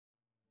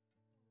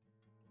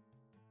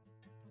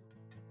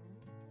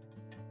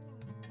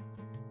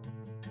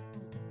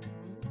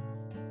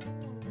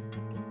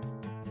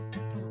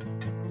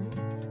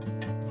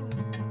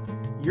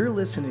You're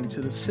listening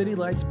to the City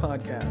Lights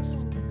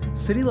Podcast.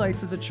 City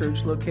Lights is a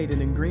church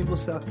located in Greenville,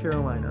 South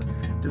Carolina,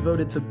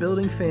 devoted to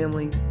building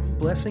family,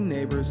 blessing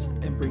neighbors,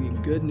 and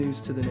bringing good news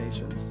to the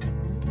nations.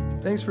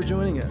 Thanks for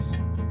joining us.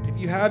 If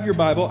you have your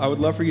Bible, I would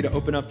love for you to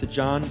open up to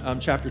John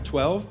chapter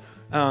 12.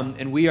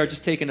 And we are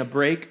just taking a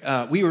break.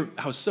 I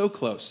was so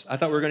close. I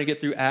thought we were going to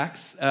get through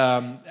Acts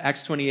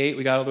 28.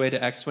 We got all the way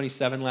to Acts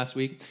 27 last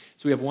week.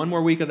 So we have one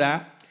more week of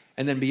that.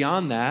 And then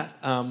beyond that,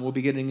 we'll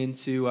be getting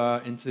into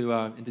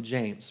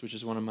James, which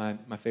is one of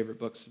my favorite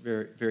books,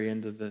 very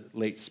end of the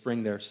late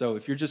spring there. So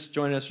if you're just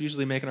joining us,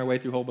 usually making our way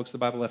through whole books of the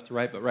Bible left to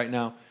right, but right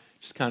now,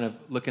 just kind of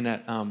looking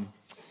at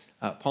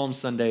Palm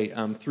Sunday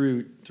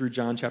through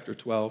John chapter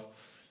 12.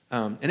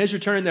 And as you're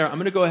turning there, I'm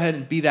going to go ahead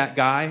and be that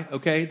guy,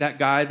 okay? That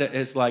guy that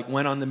is like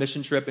went on the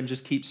mission trip and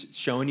just keeps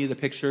showing you the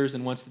pictures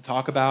and wants to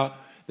talk about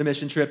the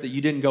mission trip that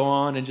you didn't go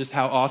on and just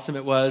how awesome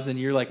it was, and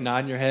you're like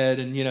nodding your head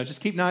and,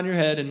 just keep nodding your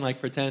head and like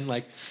pretend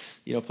like,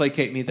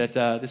 placate me that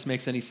this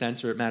makes any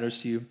sense or it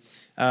matters to you.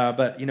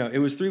 But it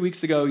was 3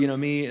 weeks ago,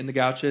 me and the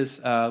Gouches,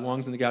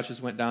 Longs and the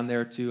Gouches went down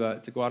there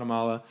to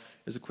Guatemala.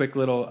 It was a quick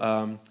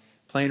little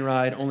plane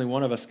ride. Only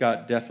one of us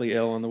got deathly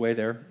ill on the way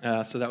there,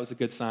 so that was a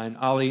good sign.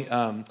 Ollie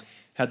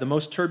had the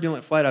most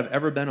turbulent flight I've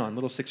ever been on.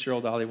 Little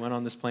 6-year-old Ollie went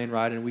on this plane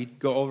ride, and we'd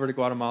go over to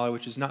Guatemala,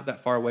 which is not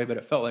that far away, but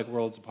it felt like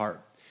worlds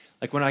apart.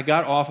 Like when I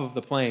got off of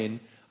the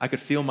plane, I could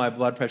feel my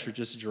blood pressure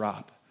just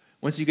drop.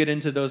 Once you get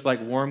into those like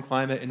warm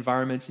climate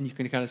environments and you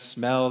can kind of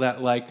smell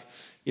that like,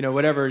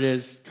 whatever it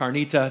is,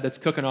 carnita that's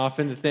cooking off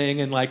in the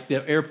thing, and like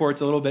the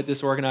airport's a little bit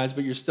disorganized,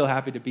 but you're still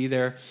happy to be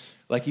there.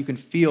 Like you can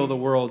feel the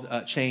world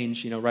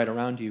change, right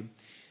around you.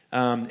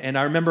 And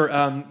I remember,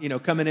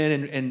 coming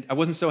in and I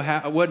wasn't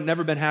I would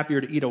never been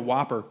happier to eat a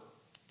Whopper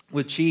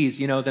with cheese,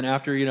 than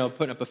after,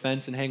 putting up a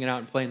fence and hanging out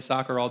and playing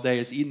soccer all day,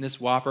 is eating this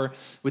Whopper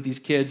with these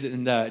kids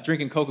and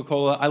drinking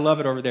Coca-Cola. I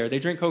love it over there. They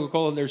drink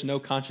Coca-Cola and there's no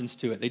conscience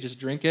to it. They just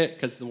drink it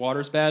because the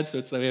water's bad, so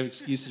it's like an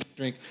excuse to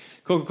drink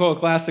Coca-Cola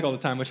Classic all the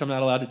time, which I'm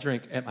not allowed to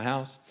drink at my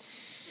house.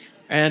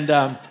 And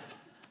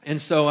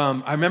so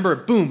I remember,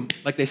 boom,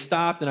 like they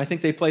stopped, and I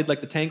think they played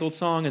like the Tangled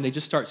song, and they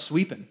just start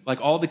sweeping. Like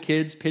all the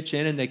kids pitch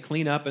in and they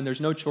clean up, and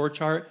there's no chore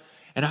chart.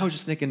 And I was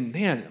just thinking,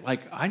 man,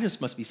 like I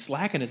just must be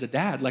slacking as a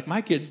dad. Like my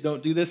kids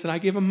don't do this, and I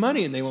give them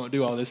money, and they won't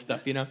do all this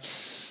stuff,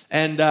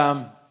 And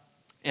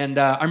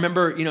I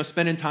remember,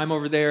 spending time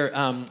over there.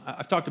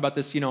 I've talked about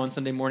this, on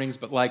Sunday mornings,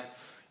 but like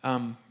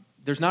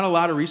there's not a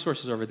lot of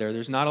resources over there.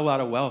 There's not a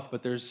lot of wealth,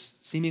 but there's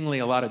seemingly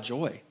a lot of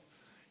joy.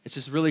 It's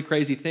just a really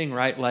crazy thing,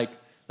 right? Like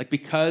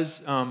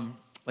because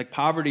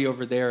poverty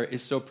over there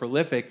is so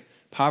prolific,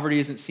 poverty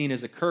isn't seen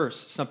as a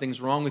curse.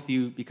 Something's wrong with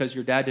you because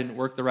your dad didn't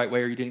work the right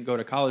way or you didn't go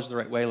to college the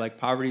right way. Like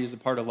poverty is a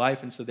part of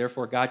life, and so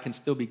therefore God can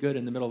still be good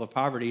in the middle of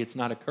poverty. It's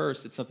not a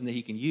curse. It's something that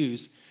he can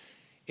use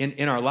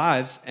in our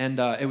lives, and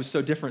it was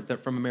so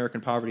different from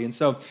American poverty. And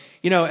so,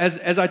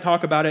 as I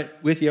talk about it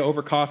with you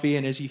over coffee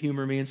and as you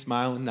humor me and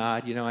smile and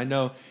nod, I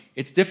know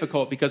it's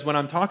difficult because what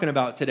I'm talking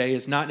about today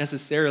is not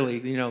necessarily,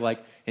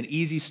 like an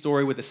easy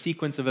story with a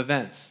sequence of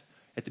events.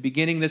 At the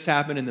beginning, this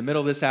happened, in the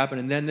middle, this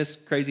happened, and then this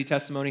crazy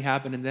testimony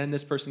happened, and then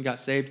this person got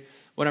saved.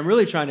 What I'm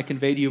really trying to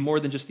convey to you, more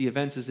than just the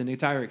events, is an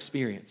entire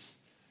experience.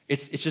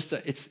 It's just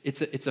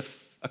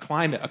a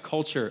climate, a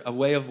culture, a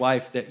way of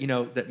life that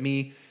that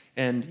me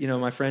and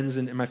my friends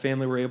and my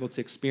family were able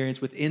to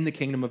experience within the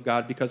kingdom of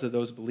God because of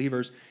those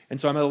believers. And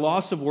so I'm at a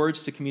loss of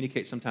words to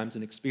communicate sometimes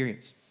an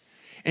experience.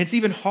 And it's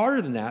even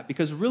harder than that,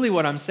 because really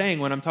what I'm saying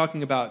when I'm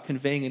talking about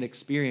conveying an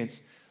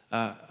experience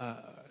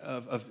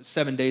of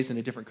 7 days in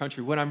a different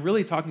country, what I'm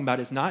really talking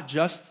about is not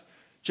just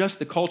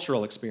the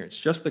cultural experience,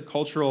 just the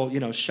cultural,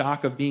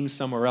 shock of being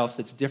somewhere else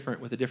that's different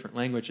with a different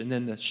language, and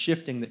then the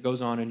shifting that goes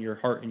on in your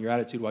heart and your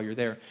attitude while you're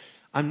there.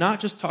 I'm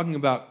not just talking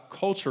about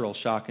cultural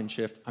shock and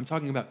shift, I'm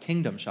talking about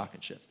kingdom shock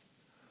and shift.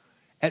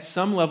 At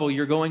some level,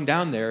 you're going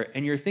down there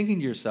and you're thinking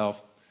to yourself,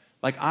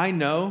 like, I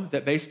know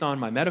that based on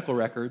my medical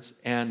records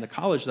and the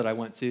college that I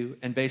went to,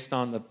 and based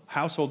on the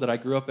household that I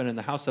grew up in and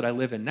the house that I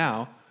live in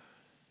now,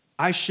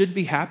 I should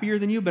be happier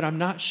than you, but I'm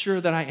not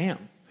sure that I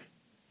am.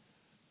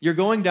 You're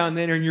going down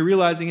there and you're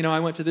realizing,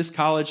 I went to this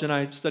college and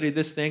I studied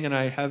this thing and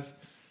I have,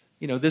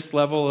 this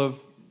level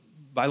of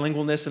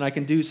bilingualness and I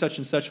can do such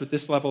and such with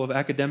this level of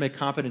academic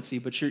competency,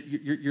 but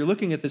you're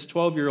looking at this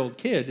 12-year-old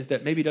kid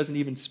that maybe doesn't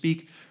even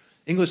speak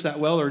English that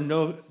well or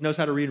knows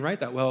how to read and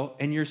write that well,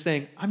 and you're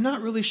saying, I'm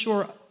not really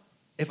sure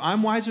if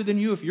I'm wiser than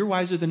you, if you're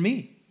wiser than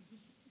me.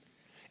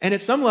 And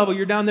at some level,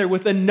 you're down there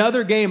with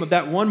another game of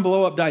that one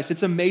blow-up dice.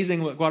 It's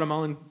amazing what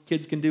Guatemalan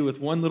kids can do with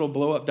one little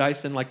blow-up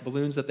dice and like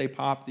balloons that they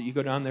pop, that you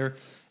go down there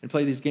and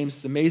play these games.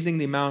 It's amazing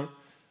the amount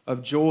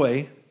of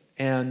joy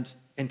and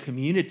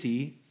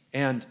community,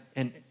 and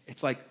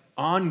it's like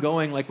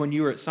ongoing, like when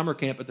you were at summer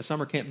camp, but the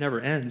summer camp never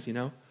ends,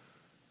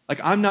 Like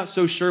I'm not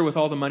so sure with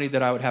all the money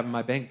that I would have in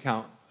my bank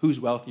account who's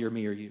wealthier,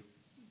 me or you.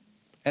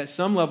 At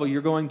some level,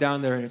 you're going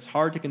down there and it's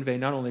hard to convey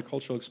not only a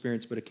cultural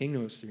experience, but a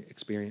kingdom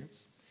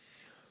experience.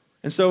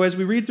 And so as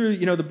we read through,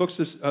 the books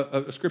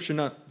of Scripture,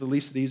 not the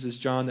least of these is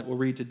John that we'll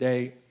read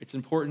today, it's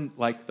important,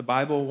 like the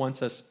Bible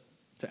wants us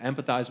to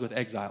empathize with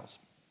exiles.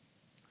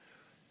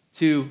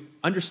 to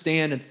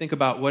understand and think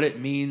about what it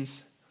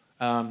means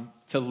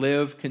to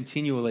live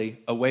continually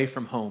away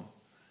from home,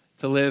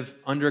 to live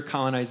under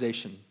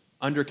colonization,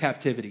 under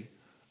captivity,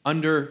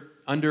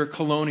 under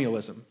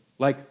colonialism.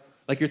 Like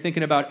you're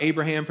thinking about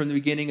Abraham from the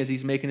beginning as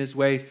he's making his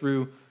way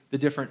through the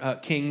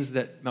different kings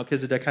that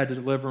Melchizedek had to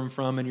deliver him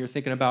from, and you're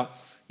thinking about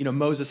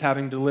Moses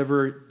having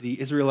delivered the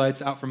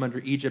Israelites out from under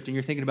Egypt, and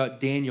you're thinking about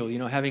Daniel,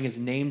 having his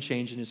name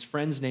changed and his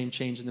friend's name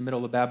changed in the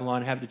middle of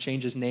Babylon, having to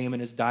change his name and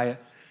his diet.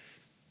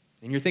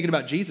 And you're thinking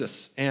about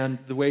Jesus and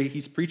the way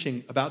he's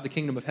preaching about the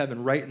kingdom of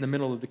heaven right in the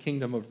middle of the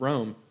kingdom of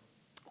Rome,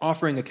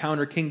 offering a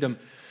counter kingdom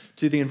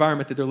to the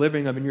environment that they're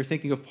living in. And you're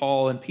thinking of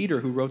Paul and Peter,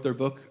 who wrote their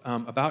book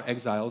about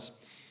exiles.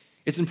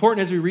 It's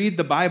important as we read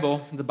the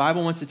Bible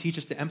wants to teach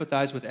us to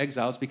empathize with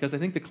exiles, because I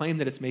think the claim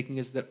that it's making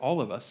is that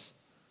all of us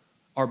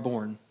are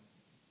born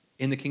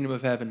in the kingdom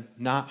of heaven,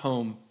 not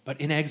home,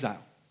 but in exile.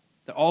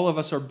 That all of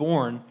us are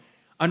born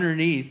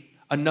underneath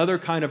another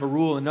kind of a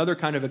rule, another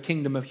kind of a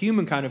kingdom, a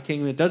human kind of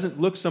kingdom that doesn't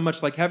look so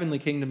much like heavenly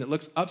kingdom, that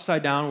looks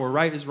upside down, where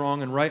right is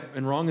wrong and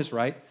wrong is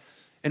right.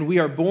 And we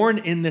are born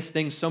in this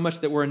thing so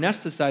much that we're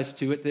anesthetized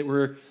to it, that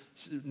we're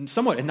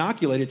somewhat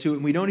inoculated to it,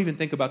 and we don't even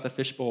think about the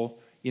fishbowl,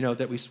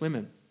 that we swim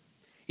in.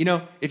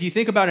 If you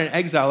think about an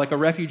exile, like a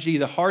refugee,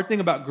 the hard thing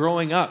about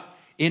growing up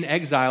in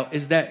exile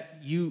is that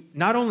you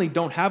not only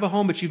don't have a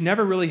home, but you've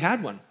never really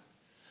had one.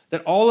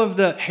 That all of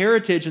the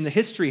heritage and the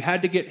history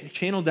had to get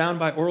channeled down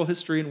by oral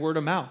history and word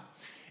of mouth.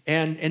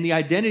 And the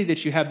identity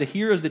that you have, the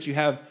heroes that you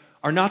have,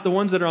 are not the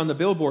ones that are on the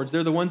billboards.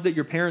 They're the ones that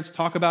your parents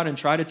talk about and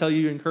try to tell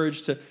you,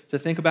 encourage to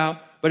think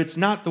about. But it's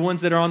not the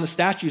ones that are on the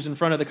statues in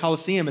front of the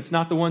Colosseum. It's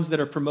not the ones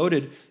that are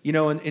promoted,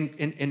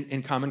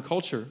 in common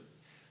culture.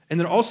 And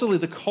then also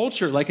the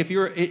culture, like if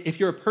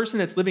you're a person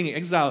that's living in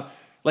exile,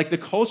 like the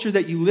culture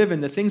that you live in,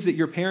 the things that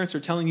your parents are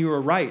telling you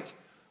are right,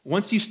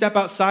 once you step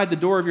outside the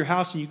door of your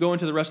house and you go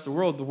into the rest of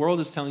the world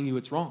is telling you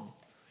it's wrong.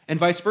 And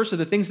vice versa,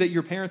 the things that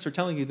your parents are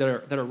telling you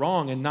that are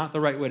wrong and not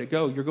the right way to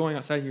go, you're going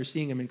outside and you're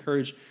seeing them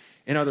encouraged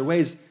in other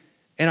ways.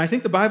 And I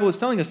think the Bible is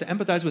telling us to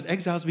empathize with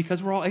exiles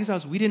because we're all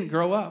exiles. We didn't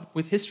grow up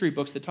with history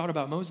books that taught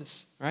about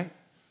Moses, right?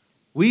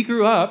 We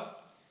grew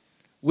up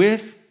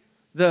with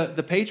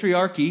the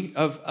patriarchy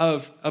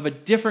of a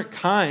different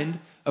kind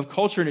of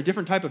culture and a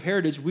different type of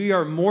heritage. We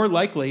are more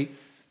likely,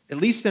 at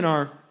least in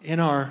our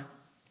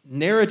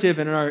narrative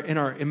and in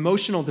our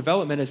emotional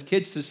development as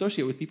kids, to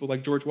associate with people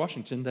like George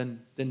Washington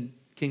than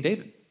King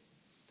David.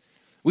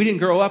 We didn't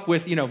grow up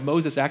with,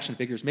 Moses action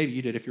figures. Maybe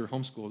you did if you were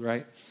homeschooled,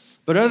 right?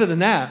 But other than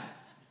that,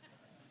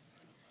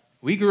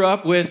 we grew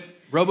up with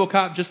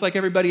RoboCop just like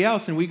everybody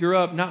else, and we grew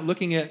up not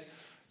looking at,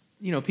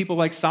 people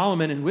like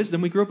Solomon and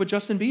wisdom. We grew up with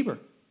Justin Bieber.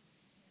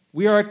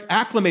 We are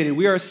acclimated.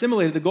 We are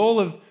assimilated. The goal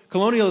of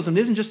colonialism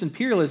isn't just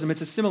imperialism. It's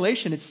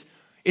assimilation.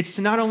 It's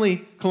to not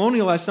only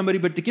colonialize somebody,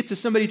 but to get to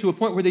somebody to a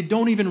point where they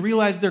don't even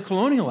realize they're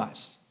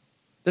colonialized,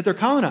 that they're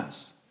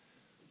colonized.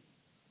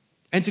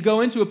 And to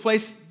go into a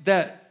place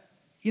that,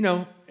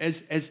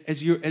 as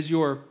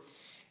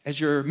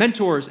your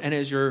mentors and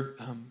as your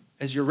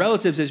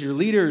relatives, as your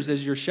leaders,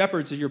 as your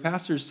shepherds, as your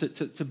pastors,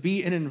 to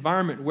be in an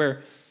environment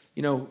where,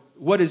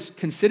 what is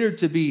considered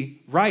to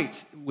be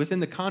right within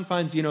the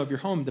confines, of your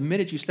home, the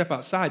minute you step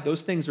outside,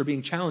 those things are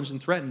being challenged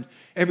and threatened.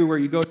 Everywhere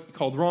you go,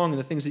 called wrong, and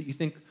the things that you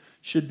think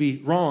should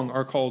be wrong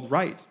are called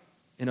right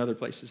in other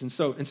places. And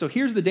so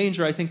here's the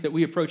danger, I think, that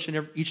we approach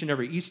in each and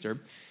every Easter.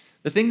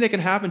 The thing that can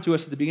happen to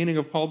us at the beginning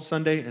of Palm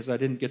Sunday, as I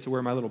didn't get to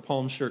wear my little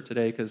palm shirt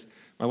today because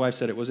my wife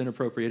said it was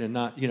inappropriate and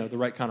not, the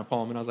right kind of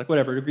palm. And I was like,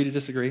 whatever, agree to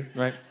disagree,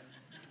 right?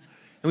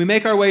 And we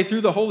make our way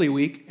through the Holy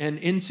Week and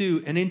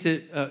into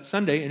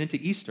Sunday and into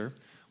Easter.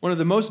 One of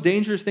the most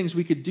dangerous things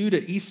we could do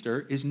to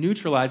Easter is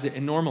neutralize it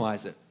and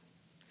normalize it.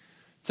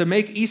 To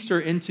make Easter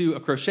into a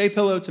crochet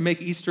pillow, to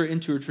make Easter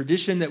into a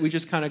tradition that we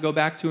just kind of go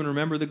back to and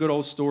remember the good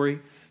old story,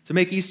 to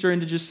make Easter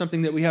into just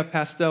something that we have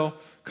pastel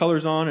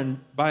colors on and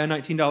buy a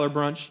 $19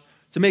 brunch,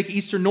 to make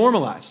Easter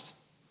normalized.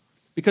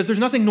 Because there's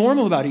nothing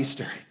normal about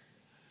Easter.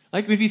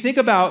 Like if you think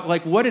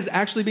about what is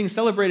actually being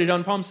celebrated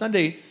on Palm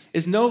Sunday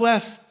is no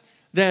less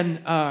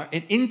than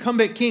an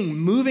incumbent king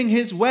moving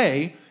his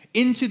way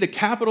into the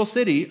capital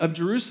city of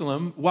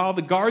Jerusalem while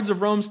the guards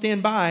of Rome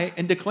stand by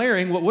and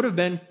declaring what would have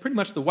been pretty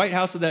much the White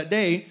House of that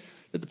day,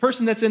 that the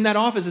person that's in that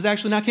office is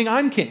actually not king,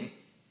 I'm king.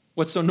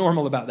 What's so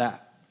normal about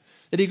that?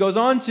 That he goes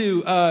on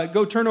to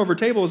go turn over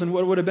tables in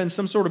what would have been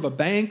some sort of a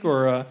bank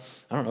or,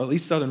 at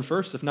least Southern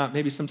First, if not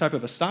maybe some type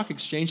of a stock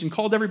exchange, and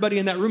called everybody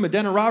in that room a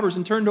den of robbers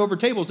and turned over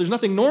tables. There's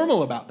nothing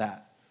normal about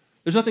that.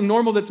 There's nothing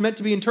normal that's meant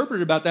to be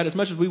interpreted about that, as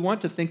much as we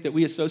want to think that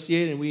we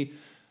associate and we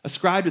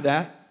ascribe to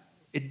that.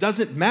 It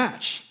doesn't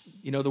match,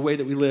 the way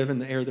that we live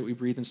and the air that we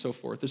breathe and so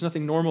forth. There's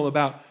nothing normal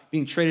about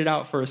being traded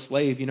out for a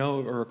slave,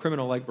 or a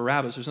criminal like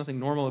Barabbas. There's nothing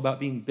normal about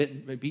being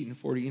beaten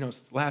 40,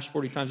 lashed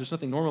 40 times. There's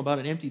nothing normal about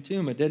an empty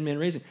tomb, a dead man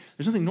raising.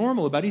 There's nothing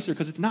normal about Easter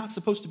because it's not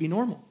supposed to be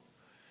normal.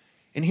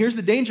 And here's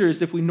the danger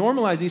is if we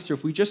normalize Easter,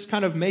 if we just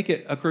kind of make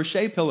it a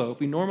crochet pillow, if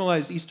we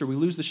normalize Easter, we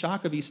lose the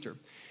shock of Easter.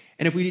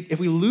 And if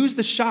we lose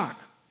the shock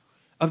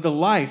of the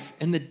life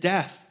and the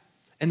death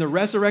and the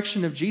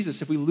resurrection of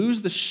Jesus, if we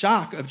lose the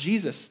shock of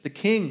Jesus, the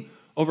King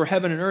over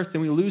heaven and earth,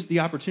 then we lose the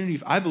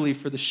opportunity, I believe,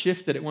 for the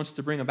shift that it wants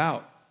to bring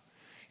about.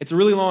 It's a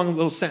really long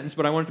little sentence,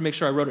 but I wanted to make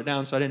sure I wrote it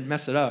down so I didn't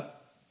mess it up.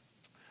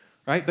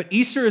 Right? But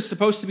Easter is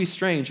supposed to be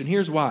strange, and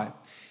here's why.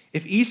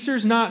 If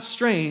Easter's not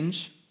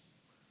strange,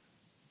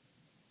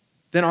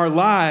 then our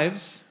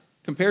lives,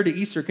 compared to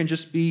Easter, can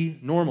just be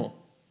normal,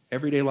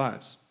 everyday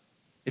lives.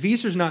 If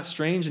Easter's not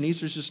strange and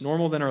Easter's just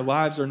normal, then our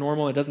lives are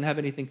normal and it doesn't have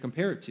anything to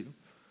compare it to.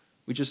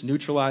 We just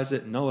neutralize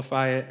it and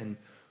nullify it, and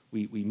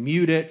we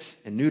mute it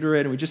and neuter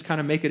it, and we just kind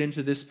of make it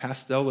into this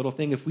pastel little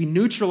thing. If we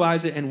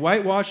neutralize it and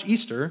whitewash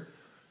Easter,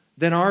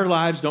 then our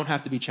lives don't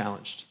have to be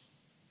challenged.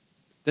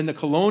 Then the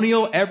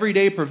colonial,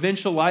 everyday,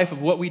 provincial life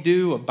of what we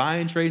do, of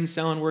buying, trading,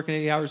 selling, working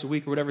 80 hours a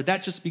week or whatever,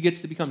 that just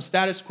gets to become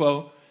status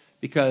quo,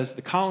 because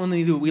the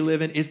colony that we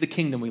live in is the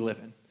kingdom we live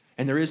in.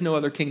 And there is no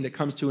other king that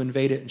comes to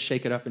invade it and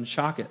shake it up and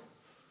shock it.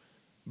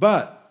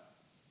 But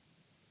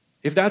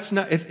if that's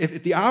not,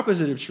 if the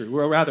opposite is true,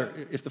 or rather,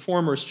 if the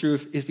former is true,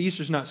 if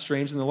Easter's not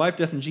strange, then the life,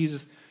 death, and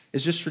Jesus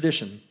is just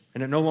tradition,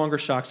 and it no longer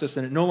shocks us,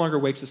 and it no longer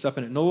wakes us up,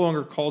 and it no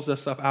longer calls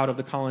us up out of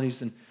the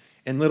colonies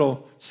and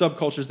little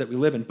subcultures that we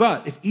live in.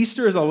 But if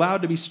Easter is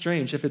allowed to be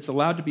strange, if it's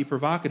allowed to be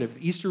provocative,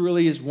 if Easter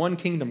really is one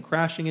kingdom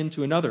crashing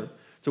into another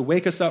to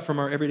wake us up from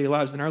our everyday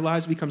lives, then our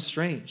lives become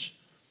strange.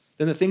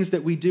 Then the things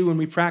that we do and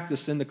we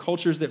practice and the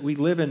cultures that we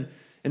live in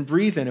and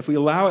breathe in, if we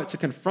allow it to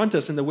confront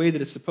us in the way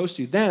that it's supposed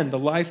to, then the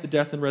life, the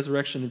death, and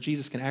resurrection of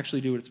Jesus can actually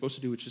do what it's supposed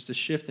to do, which is to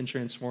shift and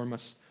transform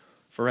us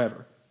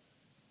forever.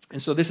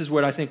 And so this is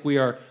what I think we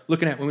are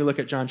looking at when we look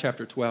at John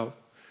chapter 12.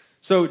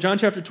 So John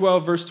chapter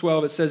 12, verse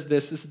 12, it says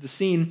this is the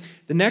scene.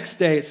 The next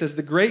day, it says,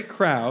 the great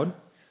crowd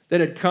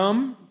that had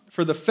come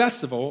for the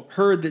festival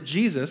heard that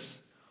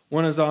Jesus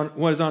was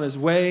on his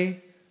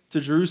way to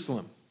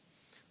Jerusalem.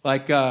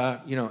 Like,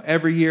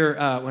 every year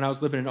when I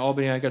was living in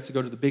Albany, I got to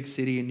go to the big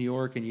city in New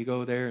York, and you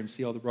go there and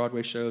see all the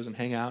Broadway shows and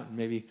hang out, and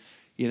maybe,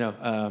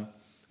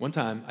 one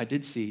time I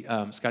did see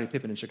Scottie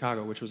Pippen in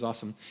Chicago, which was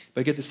awesome, but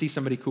I get to see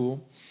somebody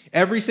cool.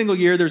 Every single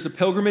year, there's a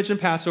pilgrimage and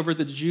Passover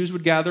that the Jews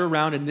would gather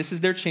around, and this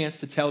is their chance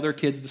to tell their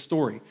kids the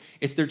story.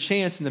 It's their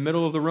chance in the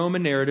middle of the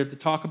Roman narrative to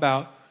talk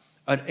about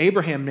an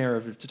Abraham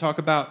narrative, to talk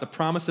about the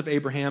promise of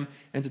Abraham,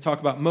 and to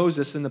talk about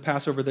Moses and the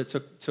Passover that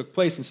took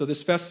place. And so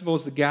this festival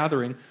is the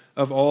gathering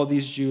of all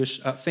these Jewish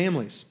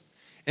families.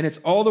 And it's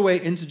all the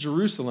way into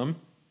Jerusalem,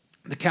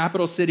 the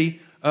capital city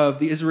of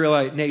the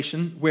Israelite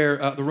nation, where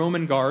the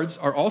Roman guards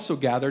are also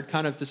gathered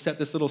kind of to set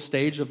this little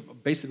stage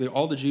of basically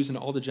all the Jews and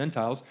all the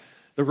Gentiles.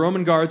 The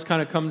Roman guards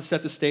kind of come to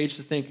set the stage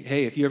to think,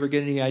 hey, if you ever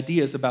get any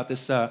ideas about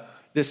this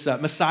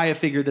Messiah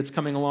figure that's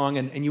coming along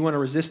and you want to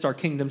resist our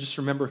kingdom, just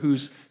remember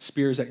whose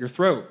spear is at your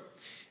throat.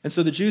 And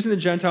so the Jews and the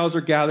Gentiles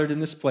are gathered in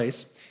this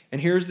place.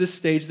 And here's this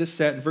stage that's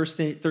set. In verse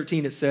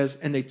 13 it says,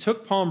 and they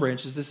took palm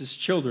branches, this is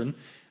children,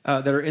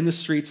 that are in the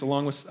streets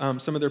along with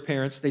some of their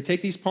parents. They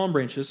take these palm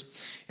branches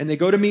and they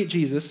go to meet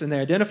Jesus, and they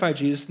identify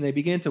Jesus, and they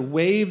begin to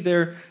wave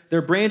their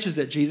branches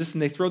at Jesus,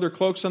 and they throw their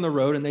cloaks on the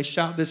road, and they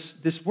shout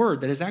this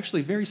word that is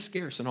actually very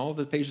scarce in all of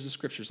the pages of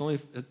Scripture. It only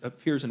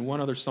appears in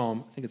one other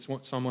psalm. I think it's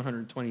Psalm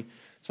 120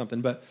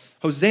 something. But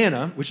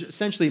Hosanna, which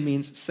essentially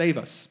means save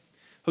us.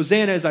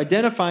 Hosanna is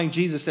identifying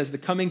Jesus as the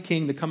coming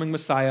king, the coming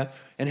Messiah,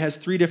 and has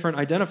three different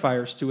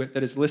identifiers to it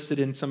that is listed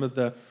in some of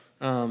the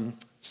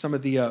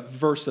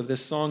verse of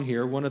this song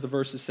here. One of the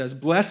verses says,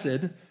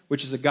 blessed,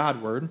 which is a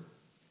God word.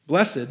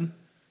 Blessing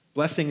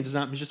does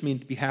not just mean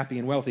to be happy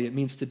and wealthy. It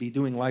means to be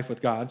doing life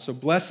with God. So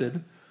blessed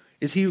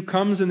is he who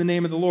comes in the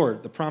name of the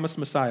Lord, the promised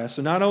Messiah.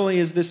 So not only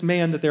is this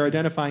man that they're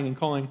identifying and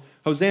calling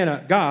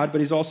Hosanna God,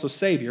 but he's also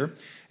Savior.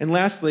 And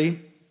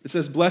lastly, it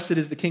says, blessed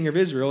is the King of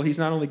Israel. He's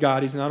not only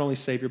God, he's not only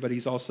Savior, but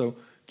he's also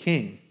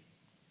King.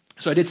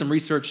 So I did some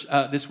research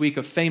this week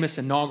of famous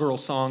inaugural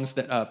songs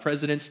that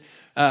presidents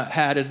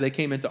had as they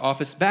came into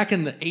office. Back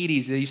in the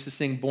 80s, they used to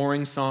sing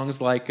boring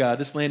songs like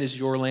This Land Is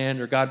Your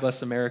Land or God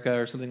Bless America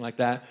or something like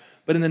that.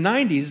 But in the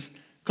 90s,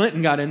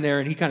 Clinton got in there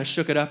and he kind of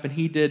shook it up, and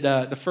he did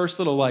the first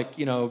little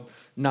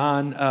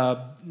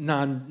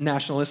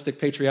non-nationalistic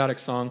patriotic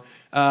song,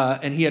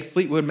 and he had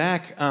Fleetwood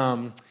Mac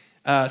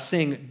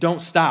sing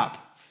Don't Stop,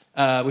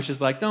 which is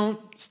like, don't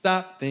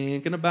stop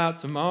thinking about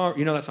tomorrow.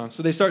 You know that song.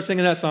 So they start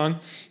singing that song.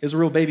 It's a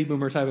real baby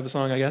boomer type of a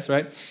song, I guess,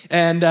 right?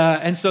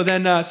 And so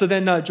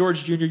then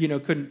George Jr.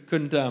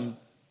 couldn't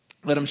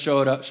let him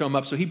show him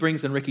up. So he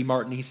brings in Ricky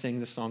Martin. He sang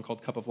this song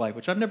called Cup of Life,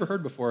 which I've never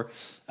heard before,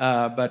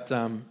 but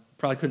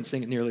probably couldn't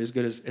sing it nearly as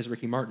good as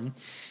Ricky Martin.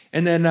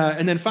 And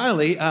then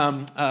finally,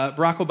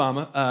 Barack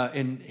Obama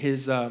in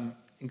his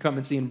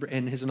incumbency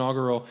in his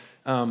inaugural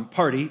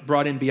party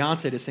brought in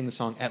Beyonce to sing the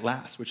song At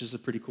Last, which is a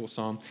pretty cool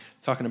song,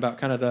 talking about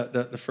kind of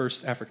the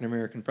first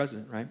African-American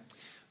president, right?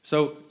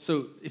 So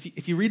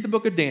if you read the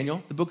book of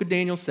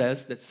Daniel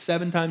says that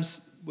 7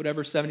 times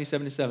whatever, 70,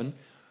 77,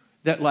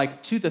 that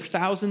like to the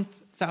thousandth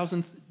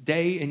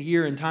day and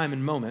year and time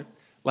and moment,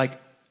 like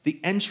the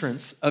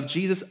entrance of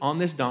Jesus on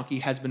this donkey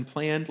has been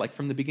planned like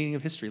from the beginning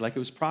of history, like it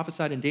was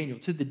prophesied in Daniel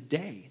to the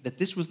day that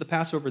this was the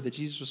Passover that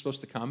Jesus was supposed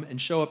to come and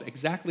show up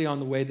exactly on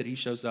the way that he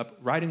shows up,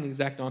 riding the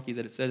exact donkey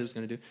that it said it was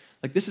going to do.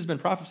 Like this has been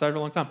prophesied for a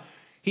long time.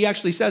 He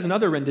actually says in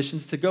other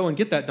renditions to go and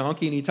get that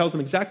donkey, and he tells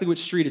them exactly which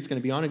street it's going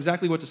to be on,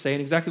 exactly what to say,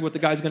 and exactly what the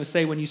guy's going to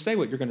say when you say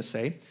what you're going to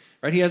say.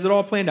 Right? He has it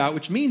all planned out,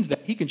 which means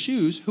that he can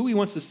choose who he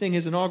wants to sing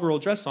his inaugural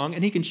address song,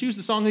 and he can choose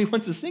the song that he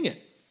wants to sing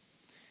it.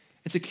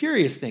 It's a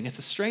curious thing. It's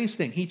a strange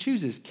thing. He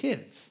chooses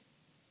kids,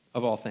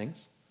 of all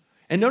things.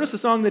 And notice the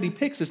song that he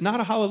picks is not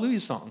a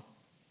hallelujah song.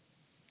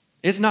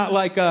 It's not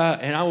like,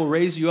 and I will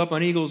raise you up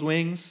on eagle's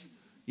wings,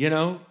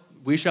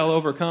 we shall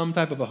overcome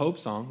type of a hope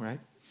song, right?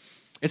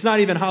 It's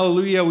not even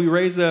hallelujah, we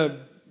raise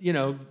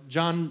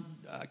John,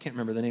 I can't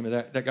remember the name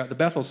of that guy, the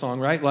Bethel song,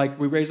 right? Like,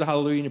 we raise the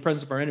hallelujah in the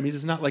presence of our enemies.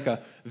 It's not like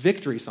a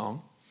victory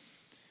song.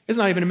 It's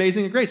not even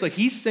Amazing Grace. Like,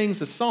 he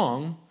sings a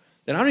song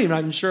that I'm not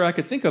even sure I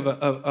could think of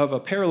a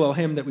parallel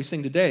hymn that we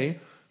sing today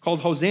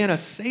called Hosanna,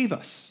 Save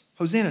Us.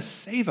 Hosanna,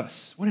 Save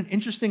Us. What an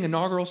interesting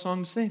inaugural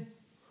song to sing.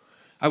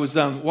 I was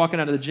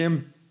walking out of the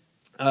gym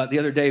the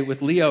other day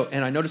with Leo,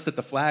 and I noticed that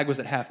the flag was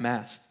at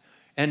half-mast.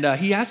 And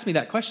he asked me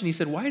that question. He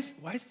said, why is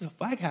the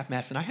flag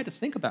half-mast? And I had to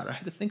think about it. I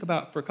had to think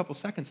about it for a couple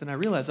seconds, and I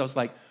realized, I was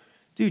like,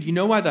 dude, you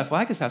know why that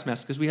flag is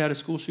half-mast? Because we had a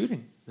school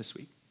shooting this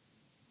week.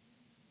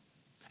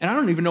 And I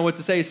don't even know what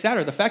to say is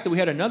sadder, the fact that we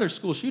had another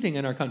school shooting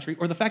in our country,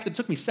 or the fact that it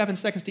took me 7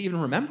 seconds to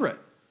even remember it.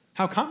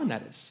 How common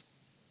that is.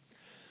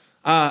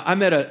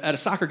 I'm at a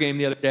soccer game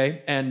the other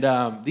day,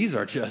 and these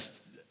are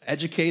just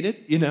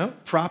educated,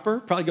 proper,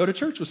 probably go to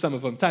church with some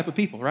of them type of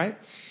people, right?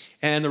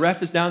 And the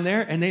ref is down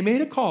there, and they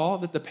made a call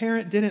that the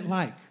parent didn't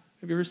like.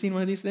 Have you ever seen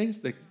one of these things?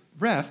 The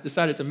ref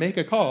decided to make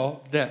a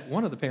call that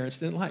one of the parents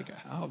didn't like.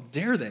 How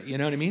dare they, you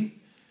know what I mean?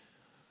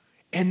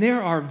 And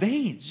there are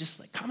veins just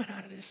like coming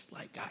out of this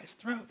like guy's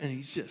throat, and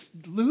he's just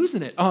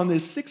losing it on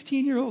this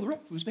 16-year-old ref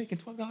who's making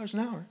 $12 an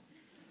hour,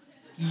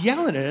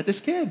 yelling it at this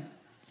kid.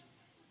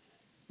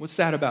 What's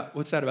sad about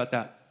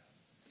that?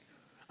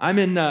 I'm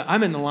in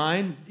the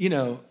line,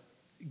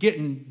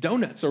 getting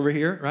donuts over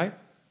here, right?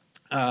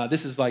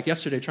 This is like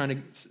yesterday, trying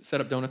to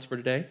set up donuts for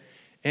today,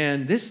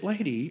 and this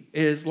lady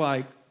is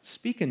like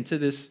speaking to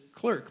this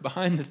clerk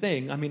behind the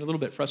thing. I mean, a little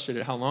bit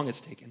frustrated at how long it's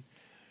taken.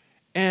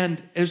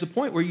 And there's a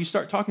point where you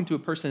start talking to a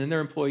person and their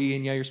employee,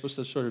 and yeah, you're supposed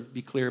to sort of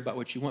be clear about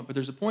what you want, but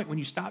there's a point when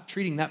you stop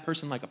treating that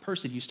person like a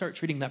person, you start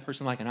treating that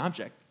person like an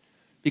object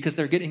because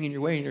they're getting in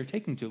your way and they're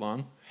taking too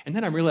long. And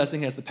then I'm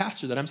realizing as the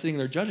pastor that I'm sitting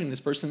there judging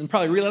this person and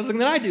probably realizing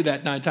that I do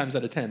that 9 times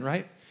out of 10,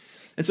 right?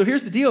 And so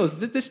here's the deal, is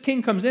that this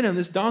king comes in on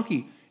this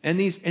donkey and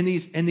these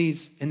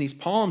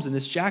palms and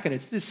this jacket.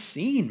 It's this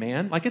scene,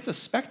 man. Like, it's a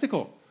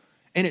spectacle.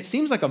 And it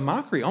seems like a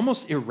mockery,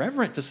 almost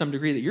irreverent to some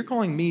degree, that you're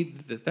calling me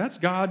that's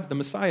God, the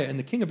Messiah, and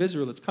the King of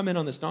Israel that's come in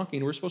on this donkey,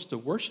 and we're supposed to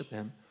worship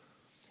him.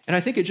 And I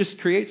think it just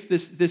creates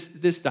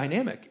this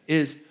dynamic.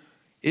 Is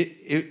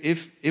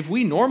if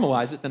we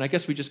normalize it, then I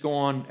guess we just go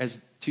on as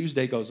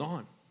Tuesday goes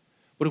on.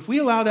 But if we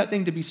allow that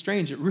thing to be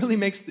strange, it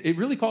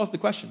really calls the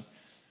question.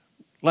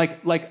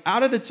 Like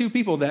out of the two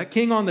people, that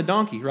king on the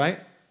donkey, right?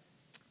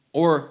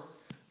 Or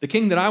the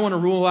king that I want to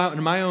rule out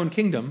in my own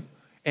kingdom,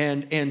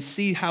 and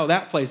see how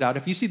that plays out.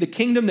 If you see the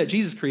kingdom that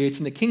Jesus creates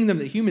and the kingdom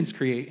that humans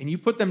create, and you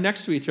put them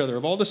next to each other,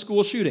 of all the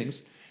school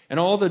shootings and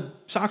all the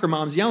soccer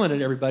moms yelling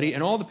at everybody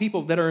and all the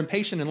people that are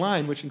impatient in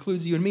line, which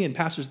includes you and me and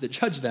pastors that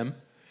judge them,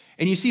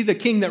 and you see the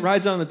king that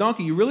rides on the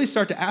donkey, you really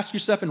start to ask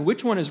yourself, and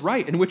which one is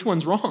right and which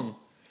one's wrong?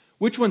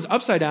 Which one's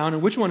upside down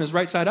and which one is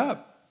right side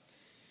up?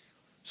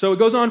 So it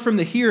goes on from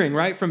the hearing,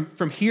 right?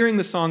 From hearing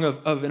the song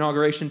of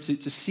inauguration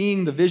to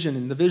seeing the vision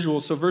and the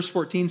visuals. So verse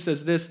 14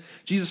 says this: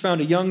 Jesus found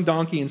a young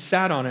donkey and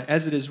sat on it,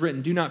 as it is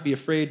written, "Do not be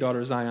afraid,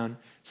 daughter Zion.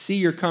 See,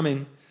 your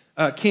king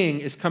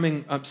is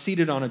coming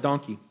seated on a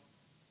donkey."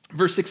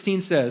 Verse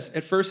 16 says,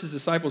 at first his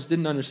disciples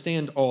didn't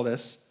understand all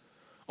this.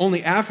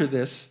 Only after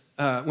this,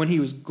 when he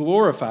was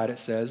glorified, it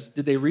says,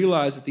 did they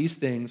realize that these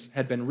things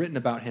had been written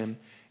about him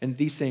and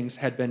these things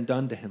had been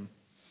done to him.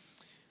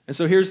 And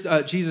so here's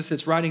Jesus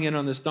that's riding in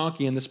on this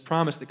donkey, and this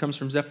promise that comes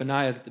from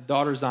Zephaniah that the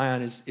daughter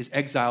Zion is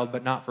exiled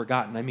but not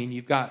forgotten. I mean,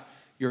 you've got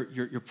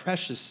your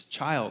precious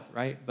child,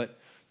 right? But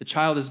the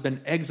child has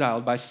been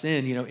exiled by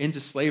sin, into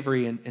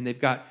slavery, and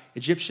they've got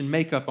Egyptian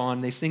makeup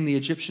on. They sing the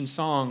Egyptian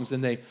songs,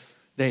 and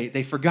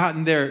they've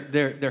forgotten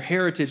their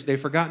heritage.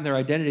 They've forgotten their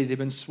identity. They've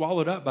been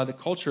swallowed up by the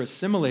culture,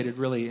 assimilated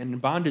really, and in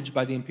bondage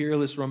by the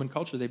imperialist Roman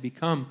culture. They've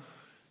become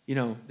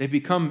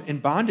in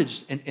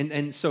bondage.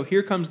 And so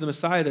here comes the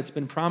Messiah that's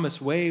been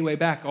promised way, way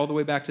back, all the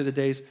way back to the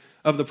days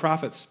of the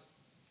prophets.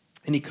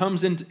 And he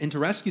comes in to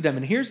rescue them.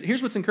 And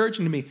here's what's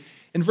encouraging to me.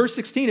 In verse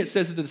 16, it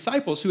says that the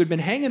disciples who had been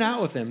hanging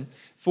out with him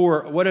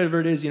for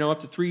whatever it is, up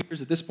to 3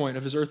 years at this point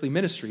of his earthly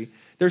ministry,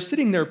 they're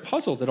sitting there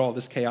puzzled at all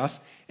this chaos.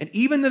 And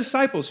even the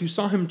disciples who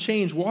saw him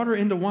change water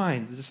into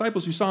wine, the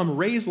disciples who saw him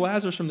raise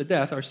Lazarus from the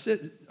death are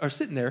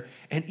sitting there,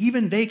 and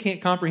even they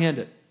can't comprehend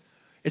it.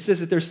 It says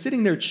that they're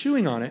sitting there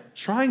chewing on it,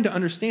 trying to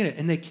understand it,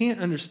 and they can't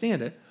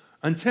understand it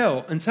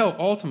until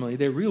ultimately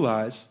they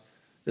realize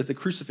that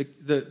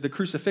the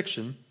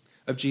crucifixion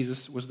of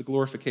Jesus was the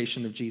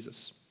glorification of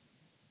Jesus.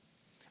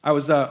 I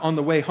was on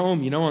the way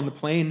home, on the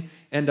plane,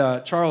 and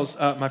Charles,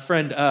 my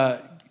friend,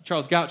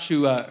 Charles Gouch,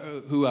 who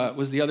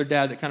was the other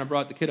dad that kind of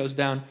brought the kiddos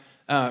down,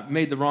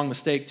 made the wrong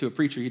mistake to a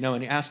preacher,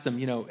 and he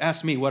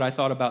asked me what I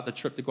thought about the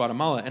trip to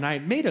Guatemala. And I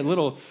made a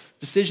little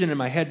decision in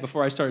my head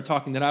before I started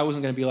talking that I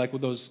wasn't going to be like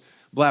with those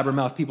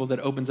blabbermouth people that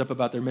opens up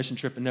about their mission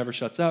trip and never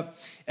shuts up.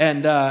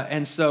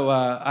 And so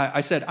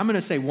I said, I'm going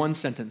to say one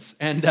sentence.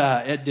 And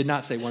it did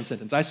not say one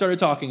sentence. I started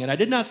talking, and I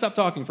did not stop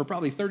talking for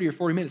probably 30 or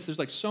 40 minutes. There's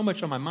like so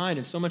much on my mind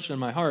and so much on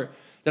my heart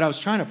that I was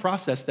trying to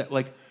process that,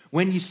 like,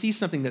 when you see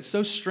something that's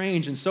so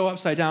strange and so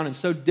upside down and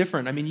so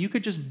different, I mean, you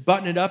could just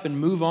button it up and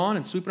move on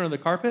and sweep it under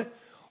the carpet,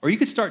 or you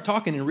could start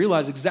talking and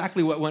realize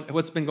exactly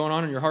what's been going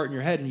on in your heart and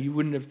your head, and you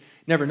wouldn't have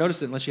never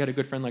noticed it unless you had a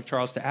good friend like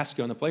Charles to ask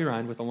you on the plane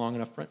ride with a long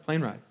enough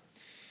plane ride.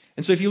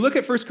 And so if you look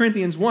at 1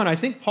 Corinthians 1, I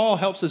think Paul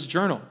helps us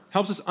journal,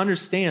 helps us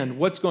understand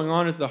what's going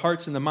on in the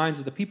hearts and the minds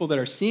of the people that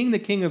are seeing the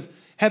King of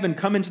Heaven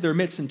come into their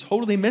midst and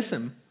totally miss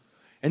him.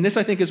 And this,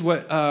 I think, is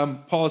what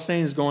Paul is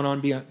saying is going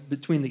on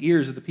between the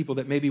ears of the people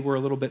that maybe were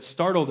a little bit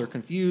startled or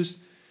confused.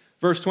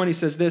 Verse 20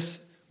 says this,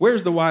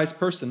 "Where's the wise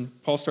person?"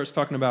 Paul starts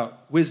talking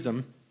about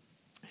wisdom.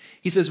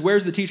 He says,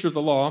 "Where's the teacher of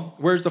the law?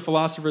 Where's the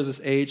philosopher of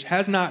this age?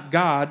 Has not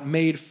God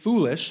made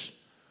foolish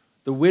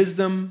the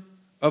wisdom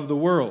of the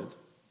world?"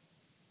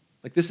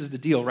 Like, this is the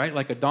deal, right?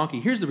 Like a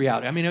donkey. Here's the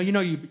reality. I mean,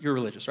 you're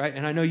religious, right?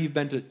 And I know you've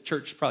been to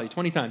church probably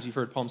 20 times. You've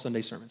heard Palm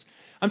Sunday sermons.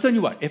 I'm telling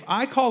you what, if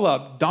I call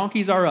up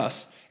Donkeys R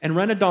Us and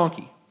rent a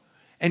donkey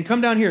and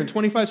come down here in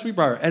 25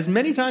 Sweetbriar, as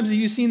many times as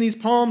you've seen these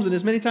palms and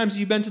as many times as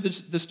you've been to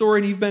the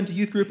story and you've been to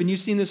youth group and you've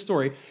seen this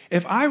story,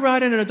 if I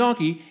ride in a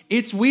donkey,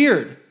 it's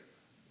weird.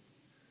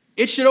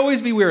 It should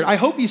always be weird. I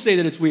hope you say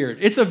that it's weird.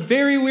 It's a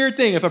very weird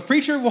thing. If a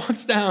preacher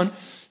walks down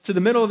to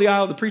the middle of the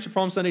aisle to preach a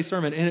Palm Sunday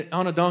sermon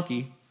on a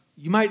donkey,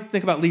 you might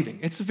think about leaving.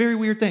 It's a very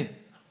weird thing,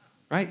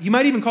 right? You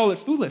might even call it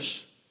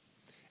foolish.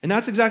 And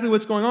that's exactly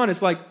what's going on.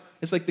 It's like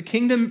the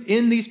kingdom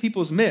in these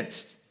people's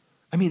midst.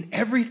 I mean,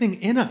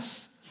 everything in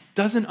us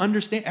doesn't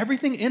understand.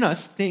 Everything in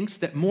us thinks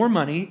that more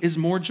money is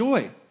more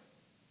joy.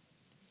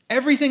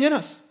 Everything in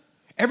us.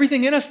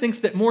 Everything in us thinks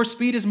that more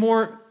speed is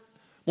more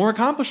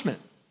accomplishment.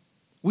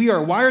 We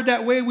are wired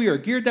that way. We are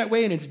geared that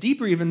way, and it's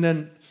deeper even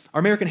than our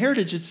American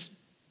heritage.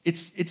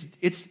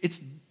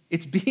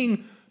 It's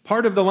being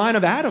part of the line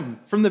of Adam.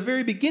 From the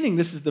very beginning,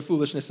 this is the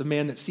foolishness of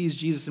man that sees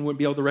Jesus and wouldn't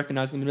be able to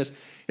recognize him in this.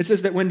 It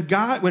says that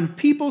when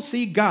people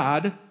see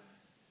God,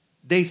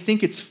 they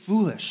think it's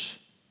foolish.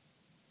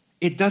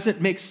 It doesn't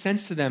make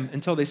sense to them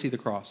until they see the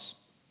cross.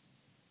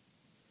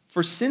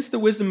 For since the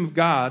wisdom of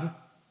God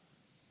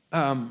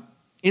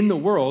in the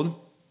world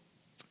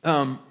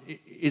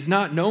is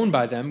not known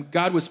by them,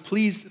 God was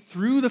pleased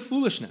through the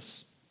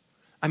foolishness.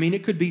 I mean,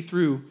 it could be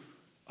through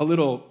a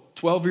little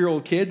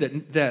 12-year-old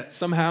kid that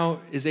somehow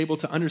is able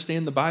to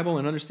understand the Bible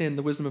and understand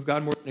the wisdom of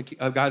God more than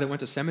a guy that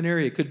went to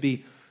seminary. It could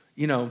be,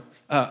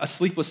 a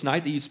sleepless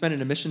night that you spend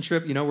in a mission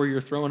trip, where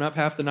you're throwing up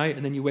half the night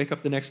and then you wake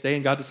up the next day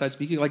and God decides to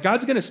speak to you. Like,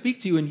 God's going to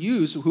speak to you and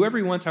use whoever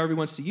he wants, however he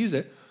wants to use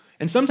it.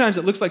 And sometimes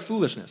it looks like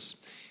foolishness.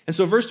 And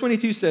so verse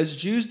 22 says,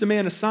 Jews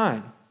demand a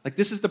sign. Like,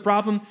 this is the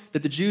problem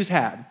that the Jews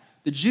had.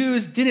 The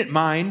Jews didn't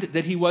mind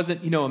that he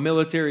wasn't, a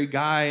military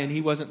guy and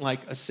he wasn't like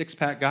a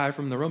six-pack guy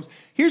from the Romans.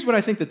 Here's what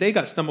I think that they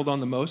got stumbled on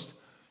the most.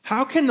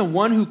 How can the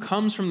one who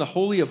comes from the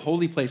Holy of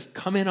Holy place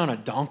come in on a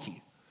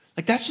donkey?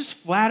 Like, that's just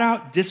flat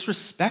out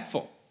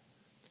disrespectful.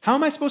 How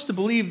am I supposed to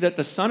believe that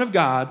the Son of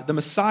God, the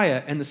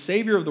Messiah, and the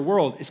Savior of the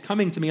world is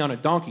coming to me on a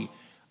donkey?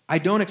 I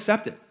don't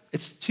accept it.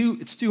 It's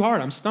too hard.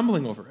 I'm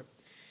stumbling over it.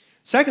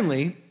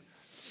 Secondly,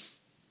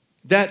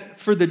 that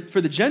for the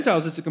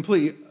Gentiles, it's a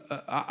complete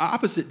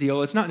opposite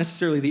deal. It's not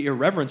necessarily the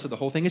irreverence of the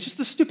whole thing. It's just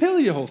the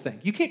stupidity of the whole thing.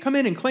 You can't come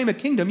in and claim a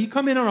kingdom. You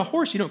come in on a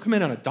horse. You don't come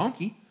in on a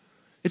donkey.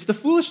 It's the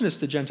foolishness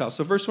to Gentiles.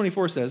 So verse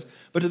 24 says,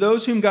 "But to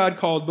those whom God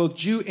called, both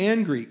Jew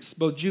and Greeks,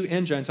 both Jew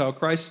and Gentile,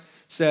 Christ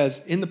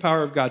says in the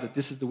power of God that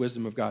this is the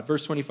wisdom of God."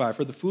 Verse 25,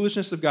 "For the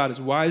foolishness of God is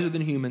wiser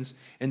than humans,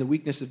 and the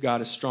weakness of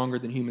God is stronger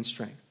than human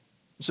strength."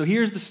 So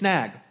here's the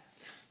snag.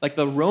 Like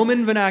the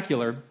Roman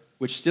vernacular,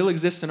 which still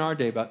exists in our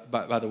day,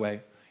 by the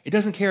way, it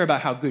doesn't care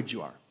about how good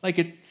you are. Like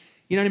it,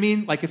 you know what I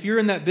mean? Like if you're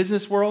in that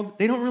business world,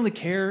 they don't really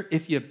care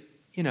if you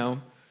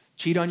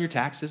cheat on your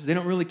taxes. They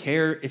don't really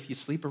care if you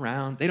sleep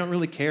around. They don't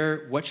really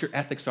care what your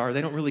ethics are.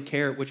 They don't really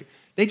care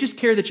they just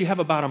care that you have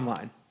a bottom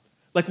line.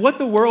 Like what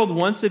the world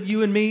wants of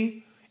you and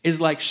me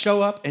is like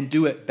show up and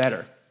do it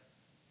better.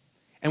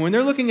 And when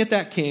they're looking at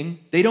that king,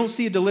 they don't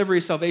see a delivery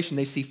of salvation.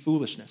 They see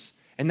foolishness.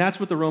 And that's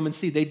what the Romans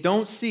see. They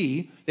don't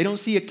see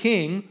a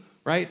king,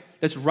 right,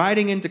 that's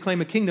riding in to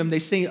claim a kingdom. They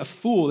see a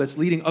fool that's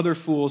leading other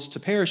fools to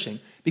perishing.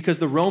 Because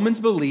the Romans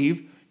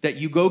believe that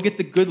you go get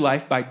the good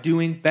life by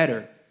doing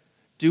better.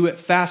 Do it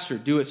faster,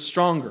 do it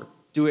stronger,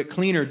 do it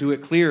cleaner, do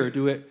it clearer,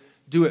 do it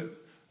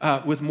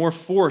with more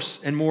force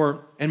and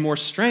more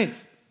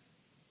strength.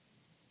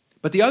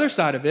 But the other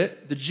side of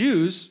it, the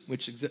Jews,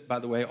 which, by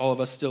the way, all of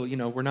us still,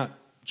 we're not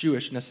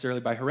Jewish necessarily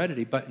by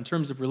heredity, but in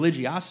terms of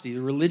religiosity,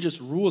 the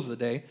religious rules of the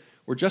day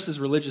were just as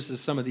religious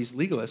as some of these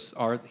legalists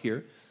are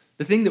here.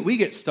 The thing that we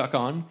get stuck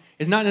on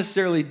is not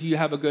necessarily, do you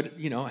have a good,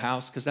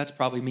 house? Because that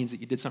probably means that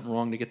you did something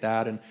wrong to get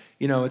that. And,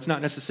 it's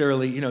not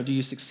necessarily, do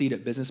you succeed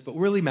at business? But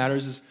what really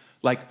matters is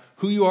like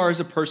who you are as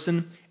a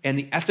person and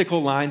the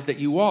ethical lines that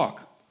you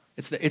walk.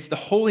 It's the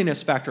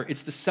holiness factor.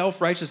 It's the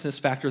self-righteousness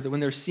factor that when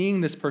they're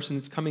seeing this person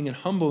that's coming in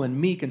humble and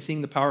meek and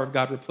seeing the power of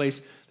God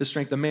replace the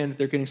strength of man, that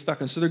they're getting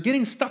stuck on. So they're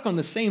getting stuck on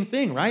the same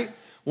thing, right?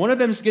 One of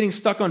them is getting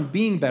stuck on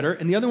being better,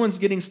 and the other one's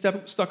getting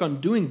stuck on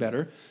doing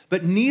better,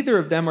 but neither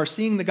of them are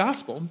seeing the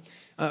gospel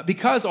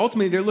because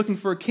ultimately they're looking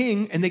for a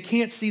king, and they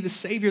can't see the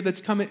Savior that's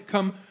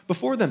come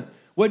before them.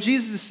 What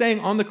Jesus is saying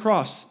on the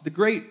cross, the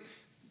great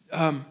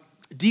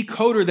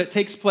decoder that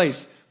takes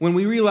place when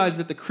we realize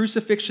that the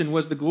crucifixion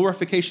was the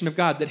glorification of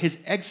God, that his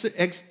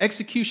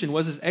execution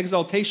was his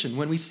exaltation,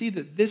 when we see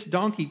that this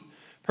donkey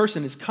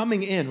person is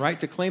coming in, right,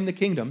 to claim the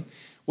kingdom,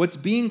 what's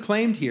being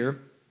claimed here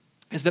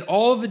is that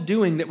all of the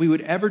doing that we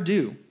would ever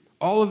do,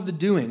 all of the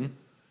doing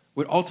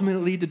would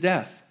ultimately lead to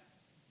death.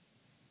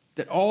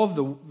 That all of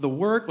the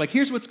work, like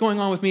here's what's going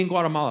on with me in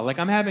Guatemala. Like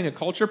I'm having a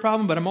culture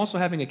problem, but I'm also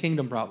having a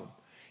kingdom problem.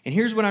 And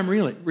here's what I'm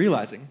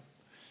realizing,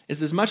 is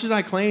that as much as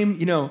I claim,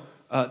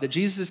 that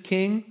Jesus is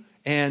king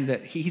and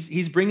that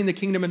he's bringing the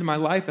kingdom into my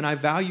life and I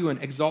value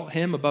and exalt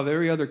him above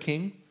every other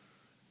king,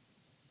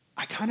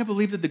 I kind of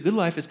believe that the good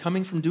life is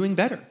coming from doing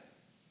better.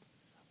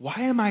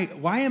 Why am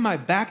I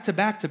back to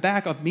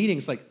back of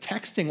meetings, like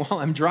texting while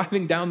I'm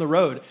driving down the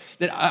road,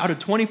 that out of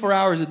 24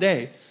 hours a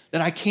day,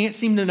 that I can't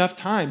seem to enough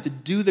time to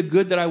do the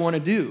good that I want to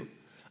do,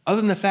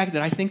 other than the fact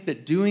that I think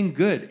that doing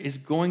good is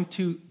going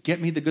to get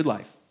me the good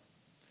life.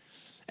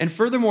 And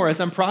furthermore, as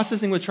I'm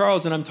processing with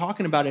Charles and I'm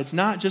talking about it, it's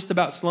not just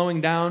about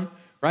slowing down,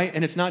 right?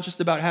 And it's not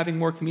just about having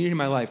more community in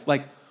my life.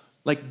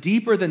 Like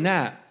deeper than